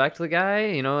kind of respect the guy,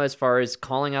 as far as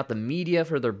calling out the media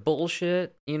for their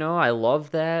bullshit. I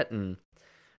love that. And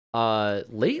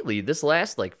lately, this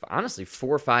last honestly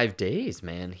 4 or 5 days,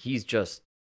 man, he's just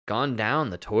gone down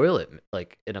the toilet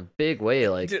in a big way.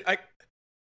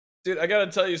 Dude, I gotta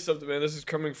tell you something, man. This is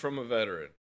coming from a veteran.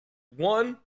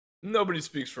 One, nobody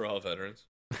speaks for all veterans,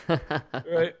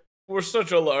 right? We're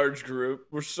such a large group.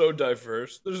 We're so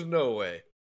diverse. There's no way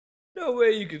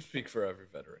you can speak for every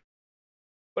veteran.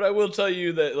 But I will tell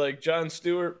you that, like Jon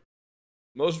Stewart,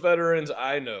 most veterans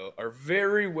I know are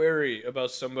very wary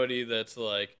about somebody that's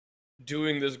like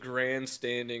doing this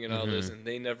grandstanding and all this, and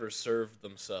they never served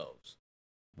themselves.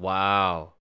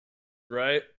 Wow.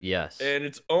 Right? Yes. And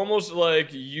it's almost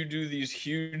like you do these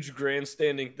huge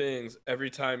grandstanding things every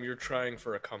time you're trying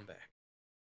for a comeback.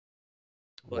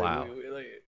 Like, wow.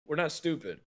 We're not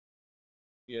stupid.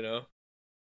 You know?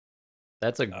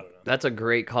 That's a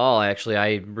great call, actually.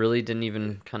 I really didn't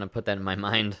even kind of put that in my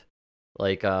mind.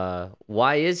 Like,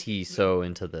 why is he so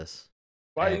into this?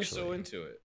 Why are you so into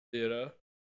it? You know?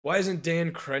 Why isn't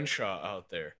Dan Crenshaw out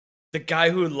there? The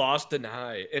guy who lost an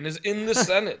eye and is in the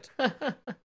Senate.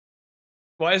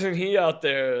 Why isn't he out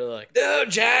there like, no,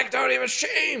 Jack, don't even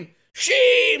shame!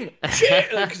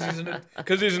 Because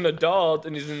he's an adult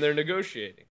and he's in there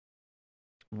negotiating.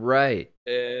 Right.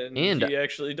 And he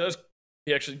actually does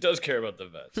care about the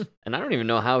vets. And I don't even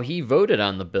know how he voted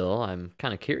on the bill. I'm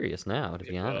kind of curious now, to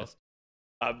be honest.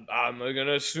 I'm going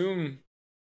to assume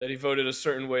that he voted a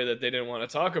certain way that they didn't want to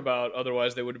talk about.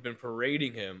 Otherwise, they would have been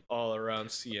parading him all around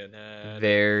CNN.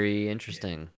 Very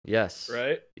interesting. Yes.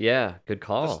 Right? Yeah, good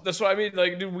call. That's what I mean.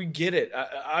 Like, dude, we get it.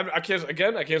 I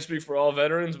can't speak for all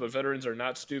veterans, but veterans are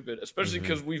not stupid, especially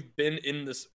because we've been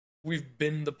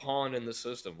the pawn in the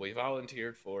system. We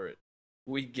volunteered for it.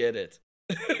 We get it.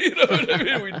 You know what I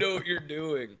mean? We know what you're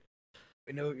doing.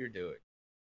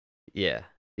 Yeah.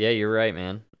 Yeah, you're right,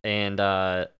 man. And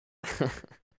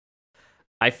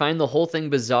I find the whole thing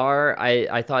bizarre.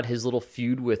 I thought his little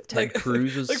feud with Ted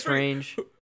Cruz was strange.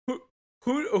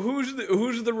 Who's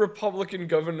the Republican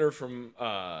governor from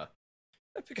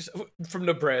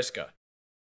Nebraska?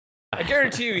 I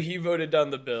guarantee you he voted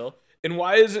down the bill. And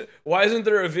why isn't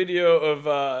there a video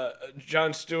of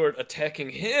Jon Stewart attacking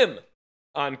him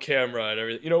on camera and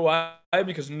everything? You know why?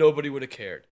 Because nobody would have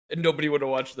cared. And nobody would have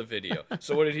watched the video.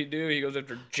 So what did he do? He goes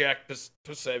after Jack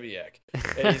Posobiec.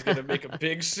 And he's going to make a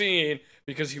big scene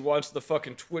because he wants the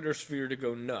fucking Twitter sphere to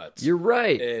go nuts. You're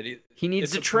right. And he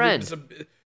needs a trend.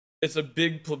 It's a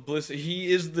big publicity.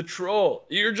 He is the troll.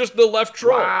 You're just the left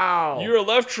troll. Wow. You're a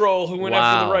left troll who went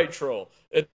after the right troll.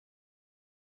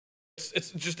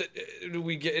 It's just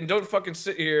we get, and don't fucking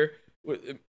sit here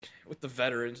with the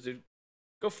veterans, dude.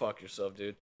 Go fuck yourself,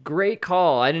 dude. Great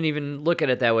call. I didn't even look at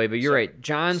it that way, but you're right.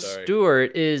 Jon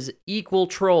Stewart is equal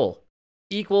troll.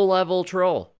 Equal level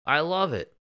troll. I love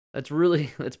it. That's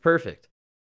perfect.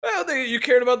 Well, you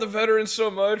cared about the veterans so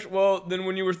much. Well, then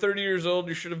when you were 30 years old,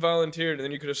 you should have volunteered, and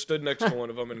then you could have stood next to one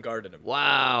of them and guarded him.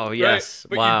 Wow, right? yes.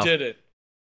 But wow. you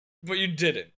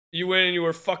didn't. You went and you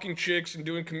were fucking chicks and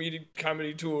doing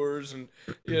comedy tours, and,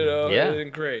 you know,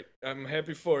 and great. I'm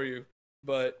happy for you.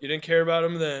 But you didn't care about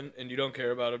him then, and you don't care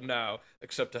about him now,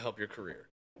 except to help your career.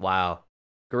 Wow.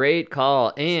 Great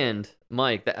call. And,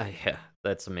 Mike,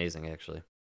 that's amazing, actually.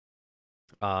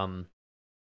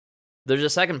 There's a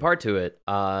second part to it.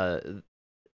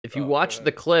 If you watch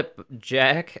the clip,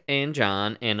 Jack and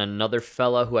John and another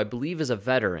fella who I believe is a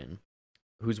veteran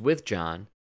who's with John,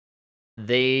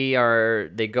 they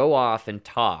go off and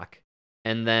talk,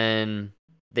 and then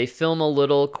they film a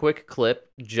little quick clip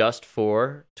just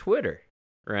for Twitter,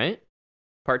 right?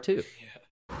 Part 2. Yeah.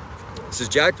 This is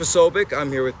Jack Posobiec.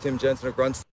 I'm here with Tim Jensen of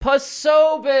Grunts.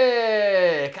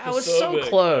 Posobiec! I was so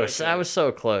close. Okay. I was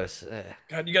so close.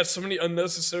 God, you got so many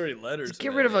unnecessary letters. Just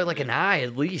get rid of like an I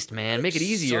at least, man. Make it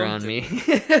easier on me.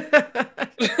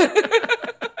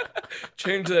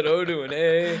 Change that O to an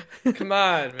A. Come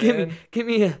on, man. Give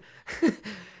me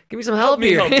some help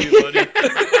here. Help you, buddy.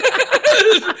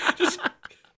 Just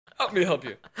help me help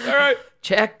you. All right.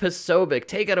 Jack Posobiec,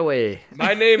 take it away.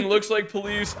 My name looks like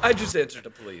police. I just answered to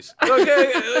police.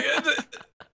 Okay.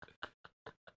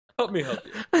 Help me help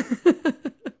you.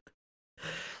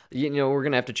 You know, we're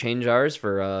gonna have to change ours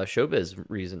for showbiz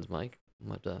reasons, Mike.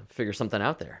 We'll have to figure something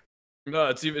out there. No,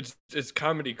 it's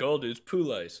comedy gold, dude. It's poo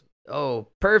lice. Oh,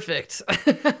 perfect.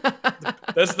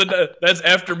 That's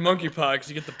after monkeypox.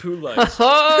 You get the poo lice.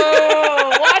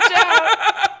 Oh, watch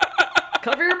out!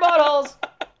 Cover your buttholes.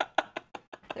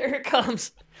 There it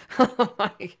comes. Oh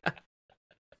my god.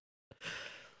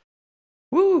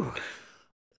 Woo.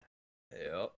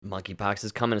 Yep. Monkeypox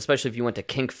is coming, especially if you went to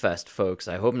Kinkfest, folks.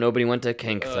 I hope nobody went to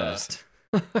Kinkfest.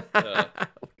 We'll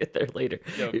get there later.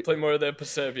 Yo, play more of that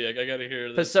Posobiec. I gotta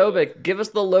hear this. Posobiec, give us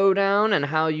the lowdown and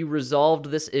how you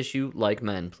resolved this issue like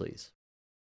men, please.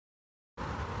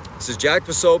 This is Jack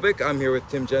Posobiec. I'm here with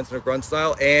Tim Jensen of Grunt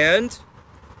Style, and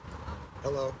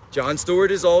Hello. Jon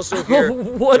Stewart is also here.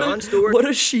 Jon Stewart. What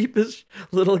a sheepish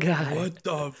little guy. What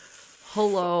the?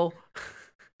 Hello.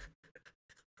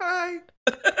 Hi.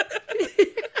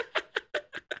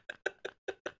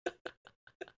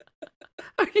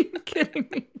 Are you kidding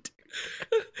me?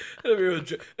 Let me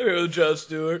with Jon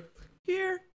Stewart.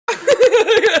 Here.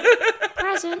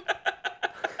 Present.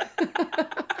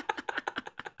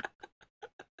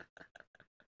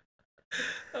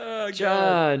 Oh,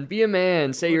 John, be a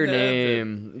man. Say your What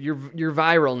name. You're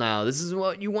viral now. This is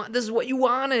what you want. This is what you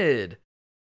wanted.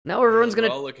 Now everyone's We're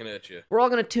gonna. all looking at you. We're all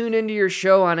gonna tune into your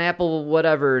show on Apple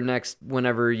whatever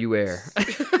whenever you air.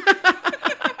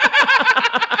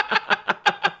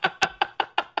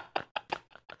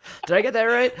 Did I get that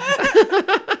right?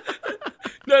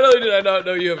 Not only did I not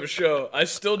know you have a show, I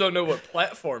still don't know what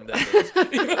platform that is.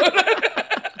 You know what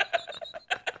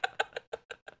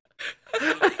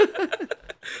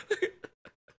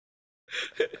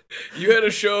You had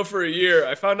a show for a year.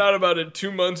 I found out about it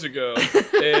 2 months ago,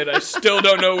 and I still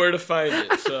don't know where to find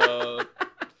it. So,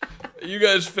 you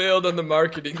guys failed on the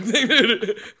marketing thing.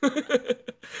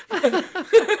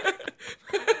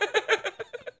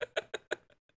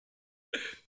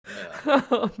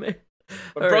 Oh man.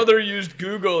 My brother used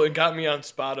Google and got me on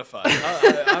Spotify.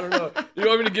 I don't know. You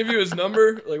want me to give you his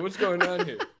number? Like, what's going on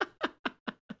here?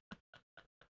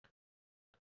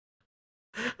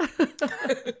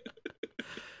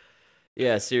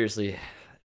 Yeah, seriously.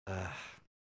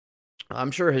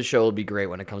 I'm sure his show will be great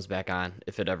when it comes back on,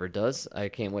 if it ever does. I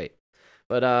can't wait.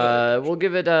 But we'll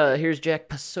give it. Here's Jack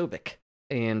Posobiec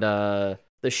and the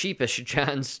sheepish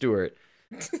Jon Stewart.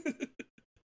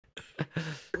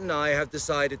 And I have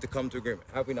decided to come to agreement.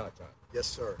 Have we not, John? Yes,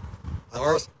 sir.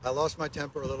 I lost my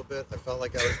temper a little bit. I felt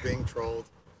like I was being trolled,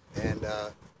 and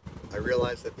I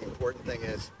realized that the important thing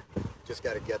is just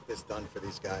got to get this done for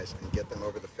these guys and get them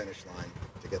over the finish line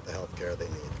to get the health care they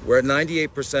need. We're at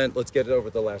 98%. Let's get it over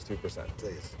the last 2%.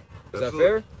 Please. Is that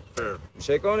fair? Fair.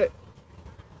 Shake on it.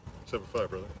 7-5,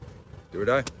 brother. Do or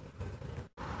die.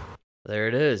 There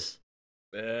it is.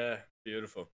 Yeah,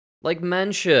 beautiful. Like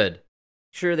men should.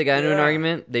 Sure, they got into an Yeah.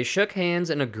 argument. They shook hands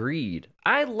and agreed.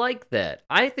 I like that.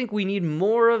 I think we need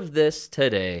more of this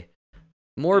today.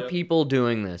 More Yep. people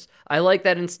doing this. I like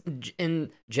that.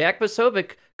 And Jack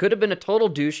Posobiec could have been a total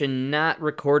douche and not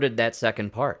recorded that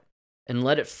second part and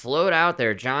let it float out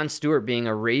there. Jon Stewart being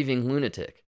a raving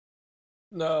lunatic.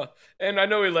 No, and I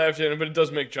know he laughed at him, but it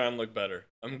does make John look better.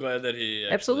 I'm glad that he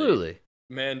actually Absolutely.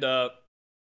 manned up,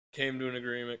 came to an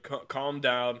agreement, calmed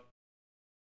down.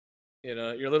 You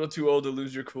know, you're a little too old to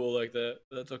lose your cool like that.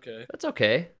 That's okay. That's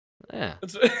okay. Yeah.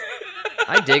 That's-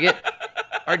 I dig it.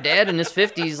 Our dad in his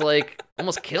 50s, like,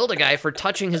 almost killed a guy for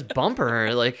touching his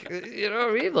bumper. Like, you know what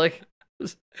I mean? Like,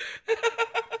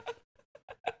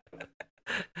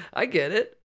 I get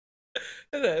it.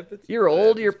 It happens. You're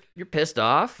old. You're pissed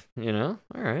off. You know.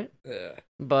 All right. Yeah.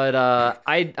 But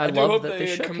I do love hope that they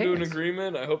shook come to an hands.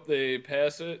 agreement. I hope they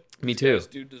pass it. Me These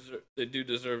too. guys they do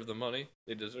deserve the money.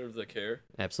 They deserve the care.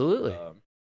 Absolutely.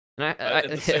 And At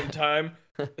the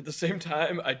same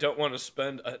time, I don't want to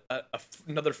spend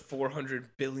another $400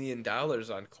 billion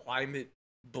on climate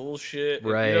bullshit.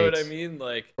 Right. You know what I mean?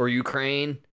 Like, or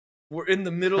Ukraine. we're in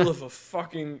the middle of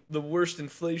the worst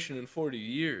inflation in 40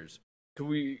 years. Could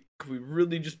we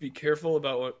really just be careful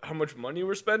about how much money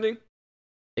we're spending?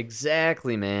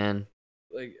 Exactly, man.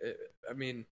 Like, I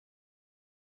mean,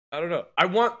 I don't know. I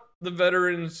want the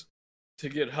veterans to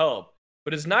get help,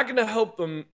 but it's not going to help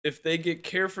them if they get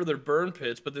care for their burn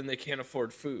pits, but then they can't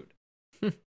afford food.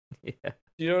 Yeah.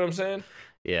 You know what I'm saying?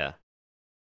 Yeah.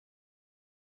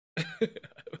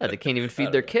 Yeah, they can't even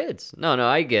feed their kids. No,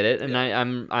 I get it, and Yeah.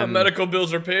 I'm My medical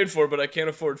bills are paid for, but I can't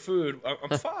afford food.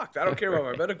 I'm fucked. I don't care about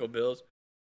my medical bills.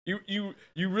 You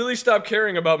really stop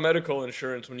caring about medical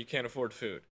insurance when you can't afford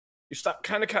food. You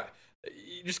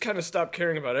just kind of stop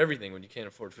caring about everything when you can't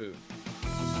afford food.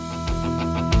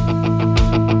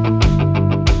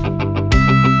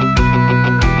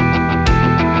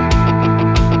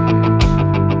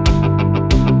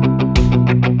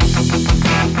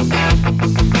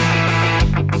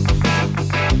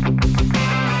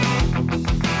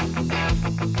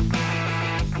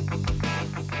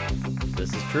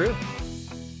 This is true.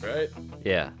 Right?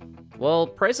 Yeah. Well,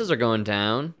 prices are going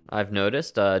down, I've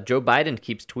noticed. Joe Biden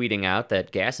keeps tweeting out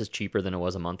that gas is cheaper than it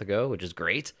was a month ago, which is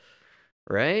great.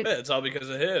 Right? Yeah, it's all because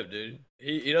of him, dude.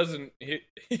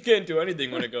 He can't do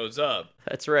anything when it goes up.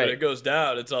 That's right. When it goes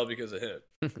down, it's all because of him.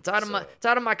 It's out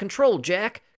of my control,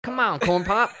 Jack. Come on, Corn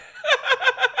Pop.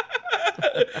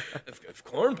 if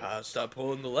Corn Pop stopped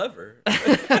pulling the lever.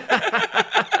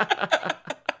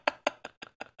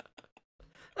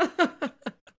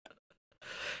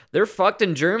 They're fucked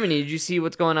in Germany. Did you see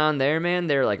what's going on there, man?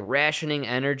 They're like rationing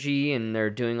energy and they're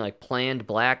doing like planned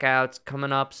blackouts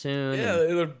coming up soon. Yeah,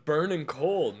 they're burning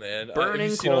coal, man. Burning have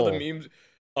you seen coal.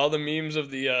 all the memes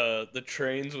of the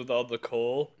trains with all the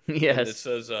coal? Yes. And it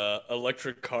says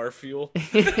electric car fuel.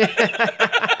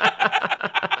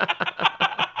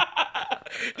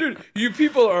 Dude, you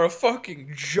people are a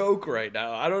fucking joke right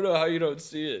now. I don't know how you don't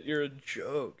see it. You're a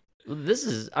joke. We're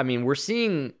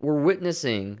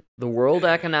witnessing the World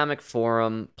Economic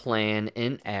Forum plan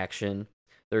in action.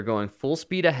 They're going full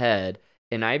speed ahead,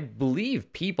 and I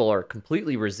believe people are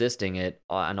completely resisting it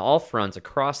on all fronts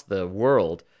across the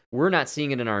world. We're not seeing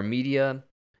it in our media,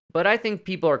 but I think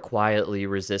people are quietly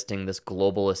resisting this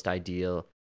globalist ideal,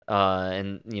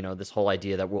 and this whole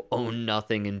idea that we'll own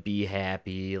nothing and be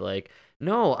happy. Like,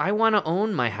 no, I want to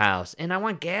own my house, and I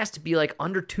want gas to be like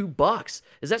under $2.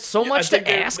 Is that so much to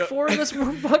ask for in this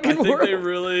fucking world?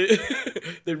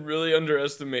 They really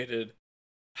underestimated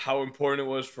how important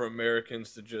it was for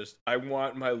Americans to just, I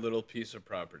want my little piece of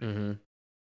property. Mm-hmm.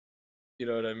 You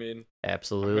know what I mean?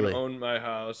 Absolutely. I'm gonna own my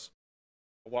house.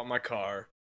 I want my car.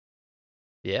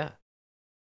 Yeah,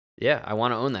 I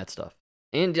want to own that stuff.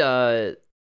 And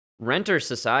renter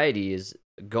society is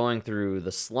going through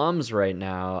the slums right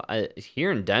now.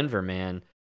 Here in Denver, man,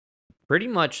 pretty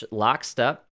much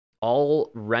lockstep. All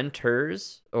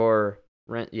renters all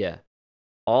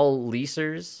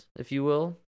leasers, if you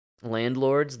will,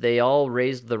 landlords, they all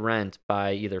raised the rent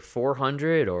by either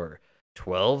 $400 or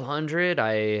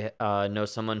 $1,200. I know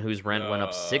someone whose rent went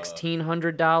up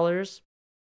 $1,600.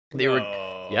 They were,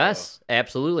 yes,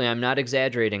 absolutely. I'm not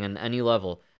exaggerating on any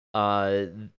level.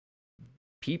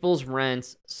 People's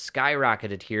rents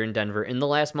skyrocketed here in Denver in the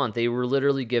last month. They were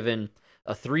literally given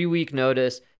a 3-week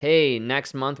notice. Hey,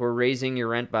 next month we're raising your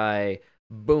rent by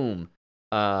boom.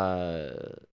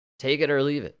 Take it or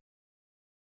leave it.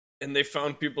 And they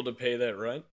found people to pay that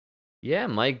rent? Yeah,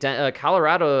 Mike.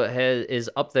 Colorado is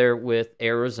up there with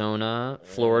Arizona,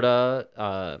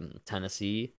 Florida,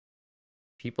 Tennessee.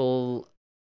 People,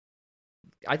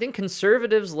 I think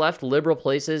conservatives left liberal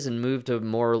places and moved to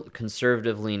more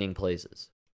conservative-leaning places.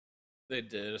 They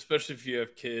did, especially if you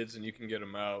have kids and you can get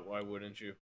them out. Why wouldn't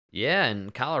you? Yeah,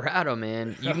 in Colorado,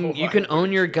 man, you can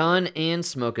own your gun and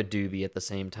smoke a doobie at the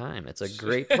same time. It's a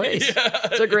great place. Yeah,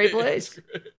 it's a great place.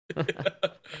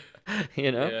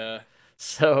 Yeah.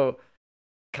 So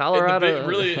Colorado,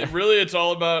 really, it's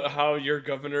all about how your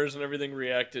governors and everything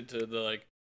reacted to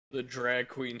the drag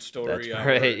queen story. That's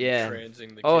right. Yeah.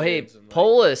 Transing the oh, hey, kids and,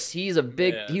 Polis, he's a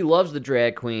big. Yeah. He loves the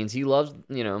drag queens. He loves,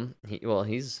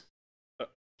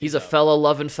 he's a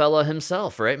fella-loving fella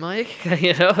himself, right, Mike? So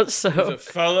he's a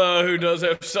fella who does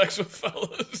have sex with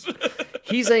fellas.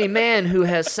 He's a man who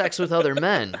has sex with other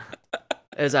men,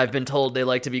 as I've been told they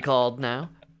like to be called now.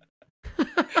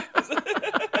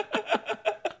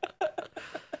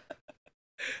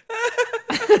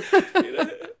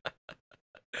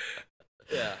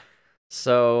 Yeah.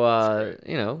 So,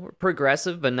 we're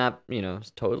progressive, but not,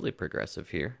 totally progressive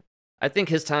here. I think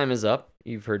his time is up.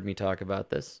 You've heard me talk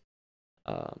about this.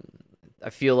 I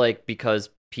feel like because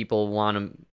people want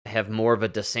to have more of a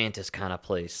DeSantis kind of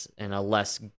place and a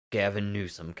less Gavin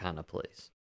Newsom kind of place.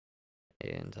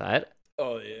 And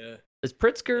oh yeah, is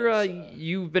Pritzker?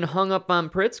 You've been hung up on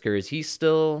Pritzker. Is he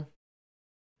still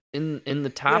in the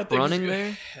top running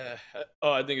there?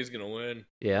 Oh, I think he's gonna win.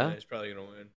 Yeah, he's probably gonna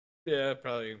win. Yeah,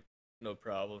 probably no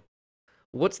problem.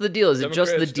 What's the deal? Is it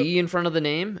just the D in front of the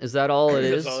name? Is that all it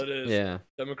is? That's all it is. Yeah.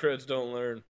 Democrats don't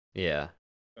learn. Yeah.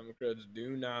 Democrats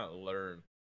do not learn.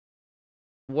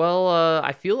 Well,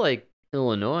 I feel like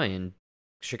Illinois and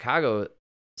Chicago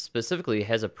specifically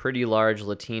has a pretty large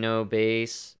Latino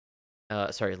base.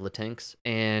 Latinx,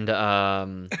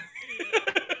 and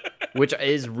which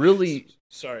is really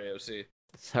sorry, OC.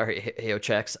 Sorry,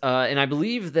 AOChecks. And I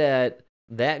believe that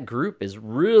group is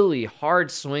really hard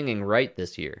swinging right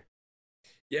this year.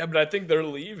 Yeah, but I think they're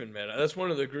leaving, man. That's one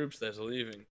of the groups that's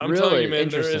leaving. I'm really? telling you, man,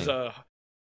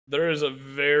 there is a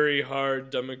very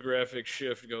hard demographic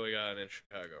shift going on in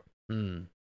Chicago.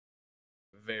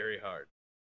 Very hard.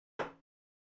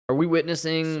 Are we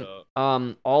witnessing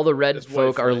all the red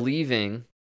folk are leaving?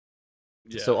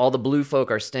 Yeah. So all the blue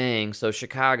folk are staying. So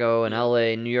Chicago and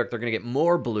LA and New York, they're going to get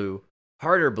more blue,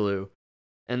 harder blue.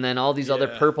 And then all these other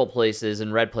purple places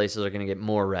and red places are going to get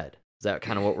more red. Is that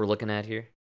kind of what we're looking at here?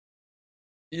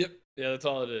 Yep. Yeah, that's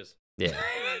all it is. Yeah.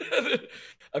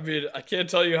 I mean, I can't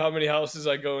tell you how many houses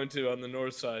I go into on the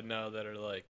north side now that are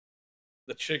like,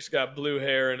 the chick's got blue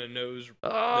hair and a nose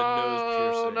piercing.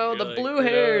 Oh, no, the blue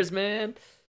hairs, man.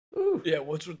 Ooh. Yeah,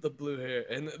 what's with the blue hair?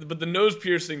 But the nose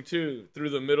piercing too, through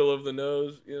the middle of the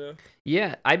nose, you know?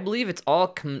 Yeah, I believe it's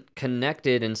all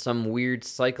connected in some weird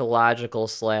psychological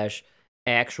 /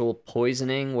 actual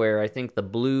poisoning where I think the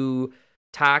blue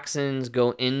toxins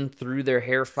go in through their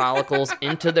hair follicles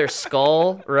into their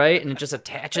skull, right? And it just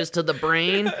attaches to the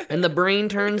brain, and the brain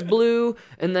turns blue,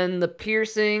 and then the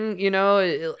piercing,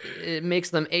 it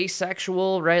makes them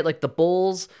asexual, right? Like the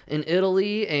bulls in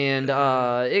Italy, and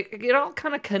it all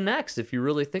kind of connects if you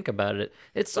really think about it.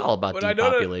 It's all about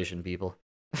depopulation, people.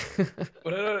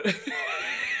 What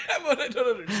I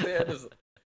don't understand is,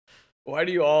 why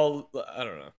do you all, I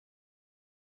don't know.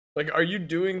 Like, are you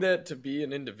doing that to be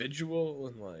an individual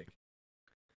and like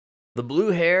the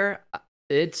blue hair?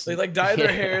 It's they like dye their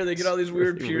hair. They get all these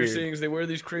weird piercings. They wear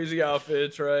these crazy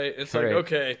outfits, right? It's like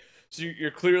okay, so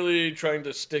you're clearly trying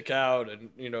to stick out and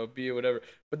be whatever.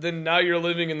 But then now you're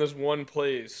living in this one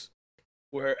place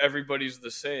where everybody's the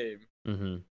same,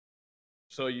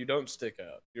 so you don't stick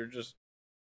out. You're just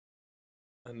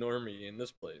a normie in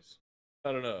this place.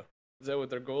 I don't know. Is that what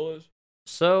their goal is?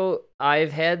 So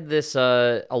I've had this,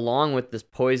 along with this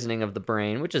poisoning of the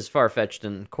brain, which is far-fetched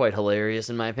and quite hilarious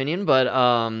in my opinion, but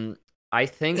I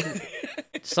think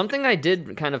something I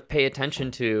did kind of pay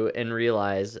attention to and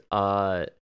realize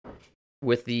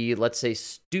with the, let's say,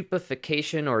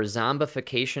 stupefaction or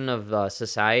zombification of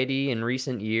society in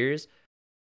recent years,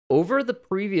 over the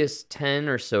previous 10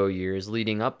 or so years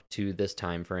leading up to this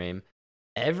time frame,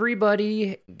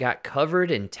 everybody got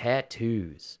covered in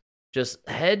tattoos. Just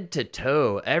head to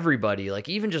toe, everybody, like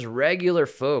even just regular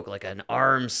folk, like an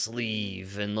arm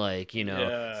sleeve and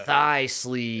thigh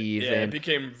sleeve. Yeah, it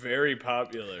became very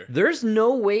popular. There's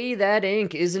no way that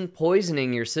ink isn't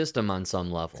poisoning your system on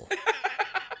some level.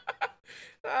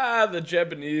 The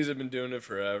Japanese have been doing it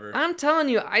forever. I'm telling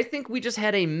you, I think we just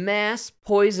had a mass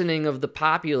poisoning of the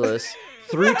populace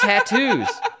through tattoos.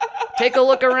 Take a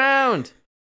look around.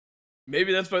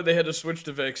 Maybe that's why they had to switch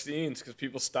to vaccines, because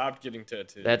people stopped getting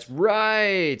tattoos. That's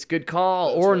right. Good call.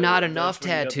 Or not enough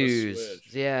tattoos.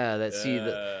 Yeah,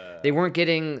 they weren't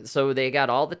getting, so they got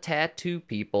all the tattoo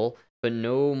people, but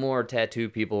no more tattoo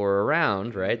people were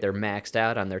around, right? They're maxed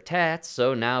out on their tats,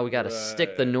 so now we got to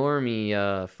stick the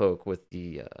normie folk with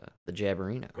the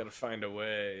jabberino. Got to find a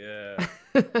way, yeah.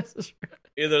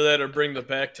 Either that or bring the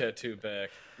back tattoo back.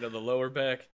 The lower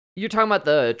back. You're talking about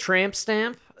the tramp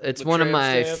stamp? It's one of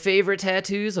my favorite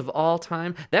tattoos of all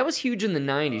time. That was huge in the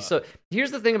 90s. So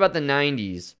here's the thing about the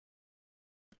 90s,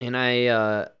 and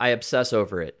I obsess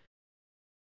over it.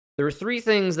 There were 3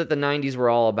 things that the 90s were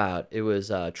all about. It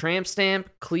was tramp stamp,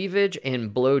 cleavage,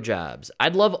 and blowjobs.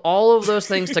 I'd love all of those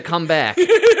things to come back.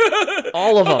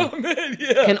 All of them. Oh, man,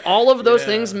 yeah. Can all of those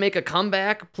things make a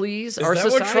comeback, please? Is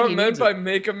that what Trump meant by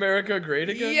Make America Great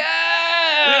Again?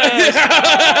 Yes!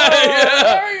 Yeah.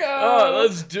 There you go. Oh,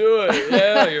 let's do it.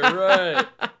 Yeah, you're right.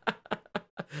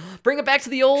 Bring it back to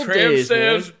the old days,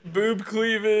 Tramp stamps, man. boob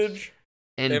cleavage,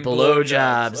 and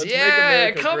blowjobs. Let's Yeah,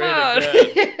 make America come great on.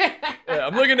 again. Yeah,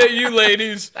 I'm looking at you,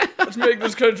 ladies. Let's make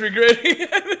this country great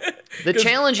again. The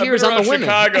challenge here is on the women.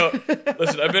 Chicago.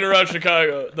 Listen, I've been around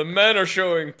Chicago. The men are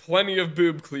showing plenty of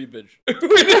boob cleavage.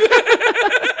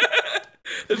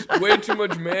 There's way too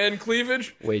much man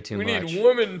cleavage. Way too much. We need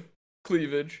woman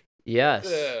cleavage. Yes.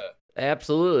 Yeah.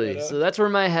 Absolutely. So that's where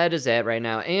my head is at right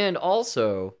now. And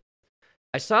also,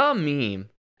 I saw a meme.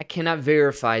 I cannot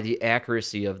verify the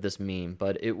accuracy of this meme,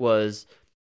 but it was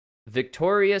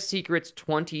Victoria's Secret's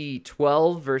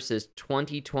 2012 versus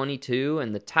 2022,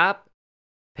 and the top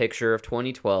picture of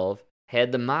 2012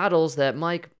 had the models that,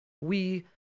 Mike, we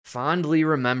fondly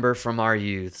remember from our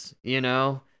youths,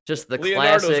 Just the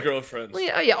Leonardo's classic girlfriends.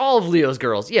 Yeah, all of Leo's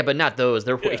girls. Yeah, but not those.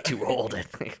 They're way too old at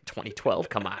 2012.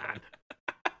 Come on.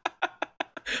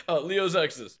 Leo's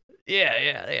exes.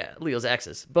 Yeah. Leo's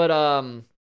exes. But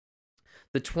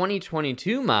the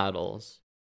 2022 models,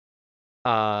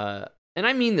 and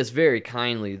I mean this very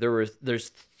kindly.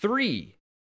 There's 3.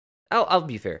 I'll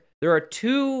be fair. There are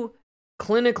 2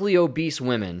 clinically obese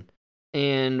women.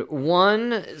 And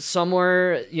one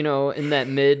somewhere, in that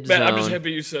mid zone. Man, I'm just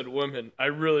happy you said women. I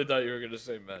really thought you were going to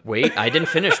say men. Wait, I didn't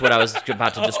finish what I was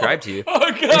about to describe to you.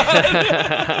 Oh,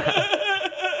 God.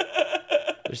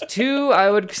 There's 2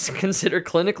 I would consider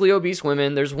clinically obese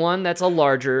women. There's one that's a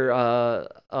larger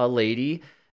lady.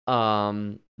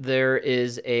 There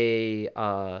is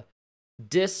a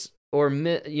there's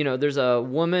a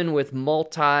woman with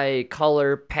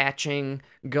multi-color patching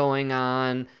going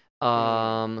on.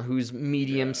 Who's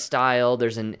medium style.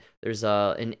 There's an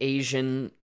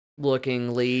Asian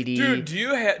looking lady. Dude, do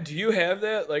you have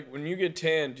that? Like when you get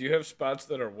tan, do you have spots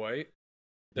that are white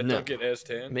that don't get as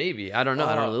tan? Maybe. I don't know.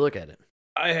 I don't really look at it.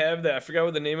 I have that. I forgot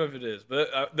what the name of it is,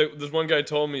 but this one guy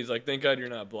told me, he's like, "Thank God you're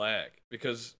not black,"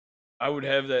 because I would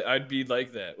have that. I'd be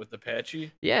like that with the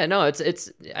patchy. Yeah, no,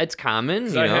 it's common.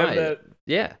 You know, I have that.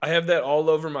 Yeah, I have that all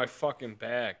over my fucking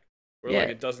back, where like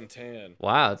it doesn't tan.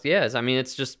 Wow. Yes, I mean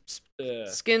it's just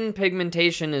skin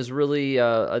pigmentation is really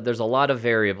there's a lot of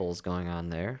variables going on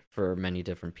there for many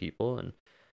different people, and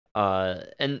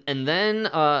then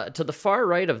to the far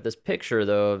right of this picture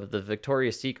though of the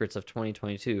Victoria's Secrets of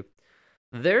 2022,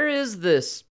 there is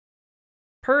this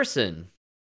person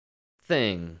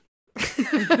thing.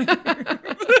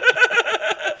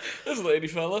 This lady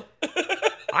fella.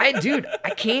 I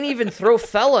can't even throw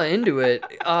fella into it.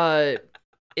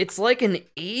 It's like an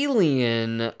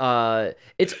alien.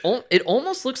 It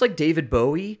almost looks like David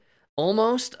Bowie.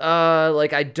 Almost.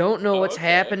 Like I don't know what's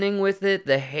happening with it.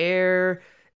 The hair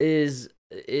is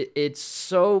it's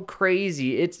so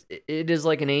crazy. It is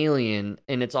like an alien,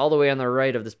 and it's all the way on the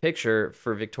right of this picture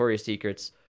for Victoria's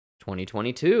Secrets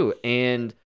 2022.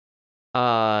 And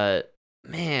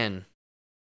man,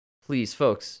 please,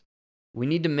 folks, we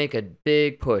need to make a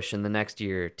big push in the next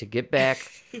year to get back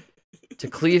to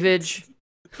cleavage.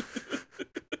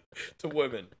 To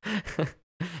women.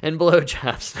 And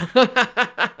blowjobs.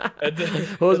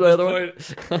 What was my other one?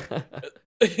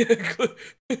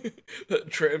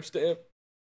 Tramp stamp.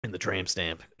 And the tramp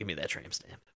stamp. Give me that tramp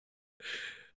stamp.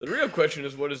 The real question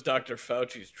is, what is Dr.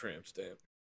 Fauci's tramp stamp?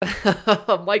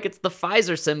 Mike, it's the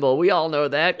Pfizer symbol. We all know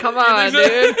that. Come on,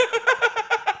 dude.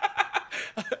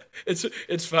 It's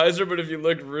Pfizer, but if you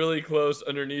look really close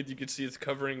underneath, you can see it's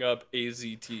covering up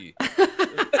AZT.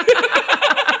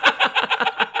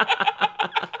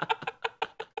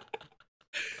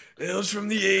 It was from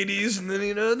the 80s and then,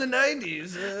 the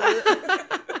 90s.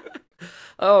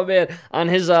 Oh, man. On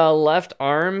his left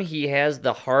arm, he has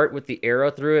the heart with the arrow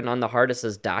through it, and on the heart it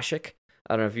says Dashik.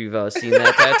 I don't know if you've seen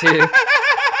that tattoo.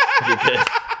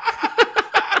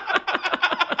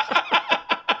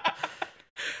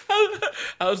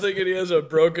 I was thinking he has a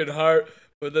broken heart,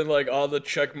 but then, like, all the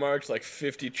check marks, like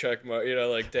 50 check marks,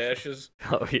 like dashes.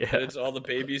 Oh, yeah. And it's all the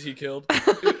babies he killed.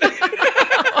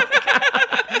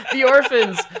 The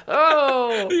orphans.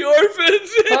 Oh. The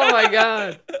orphans. Yeah. Oh, my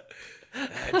God.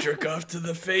 I jerk off to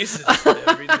the faces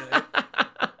every day.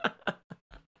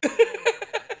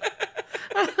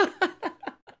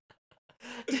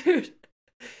 Dude.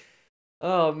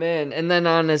 Oh, man. And then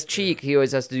on his cheek, he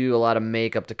always has to do a lot of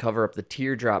makeup to cover up the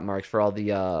teardrop marks for all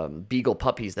the beagle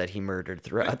puppies that he murdered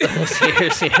throughout those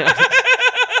years. You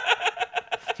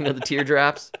know the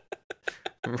teardrops?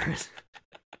 Oh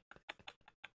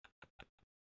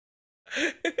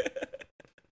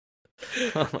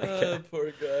my God.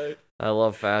 Poor guy. I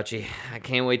love Fauci. I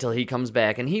can't wait till he comes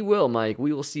back, and he will, Mike.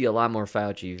 We will see a lot more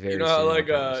Fauci very soon. How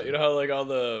all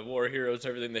the war heroes,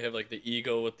 everything, they have like the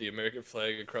eagle with the American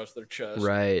flag across their chest.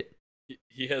 Right.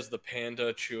 He has the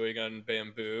panda chewing on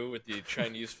bamboo with the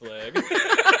Chinese flag.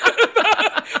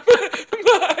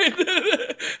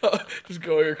 Just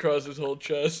going across his whole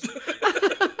chest.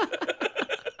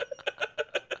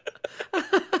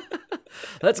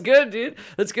 That's good, dude.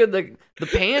 That's good. The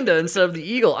panda instead of the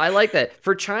eagle. I like that.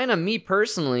 For China, me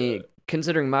personally,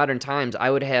 considering modern times, I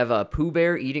would have a Pooh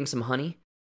Bear eating some honey.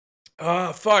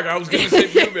 Oh, fuck. I was going to say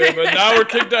Pooh Bear, but now we're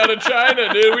kicked out of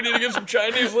China, dude. We need to get some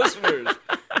Chinese listeners.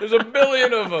 There's a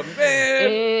billion of them,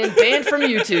 man. And banned from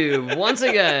YouTube. Once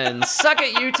again. Suck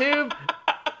it, YouTube.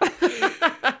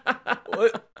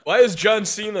 What? Why is John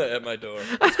Cena at my door?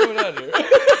 What's going on here?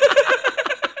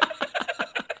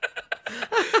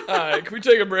 Alright, can we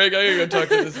take a break? I gotta go talk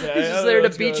to this guy. He's just there to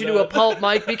beat you to a pulp,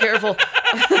 Mike. Be careful.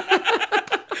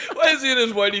 Why is he in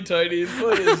his whitey tighties?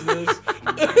 What is this?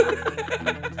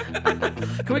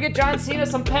 Can we get John Cena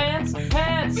some pants?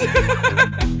 Pants!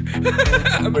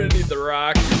 I'm gonna need the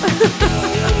Rock.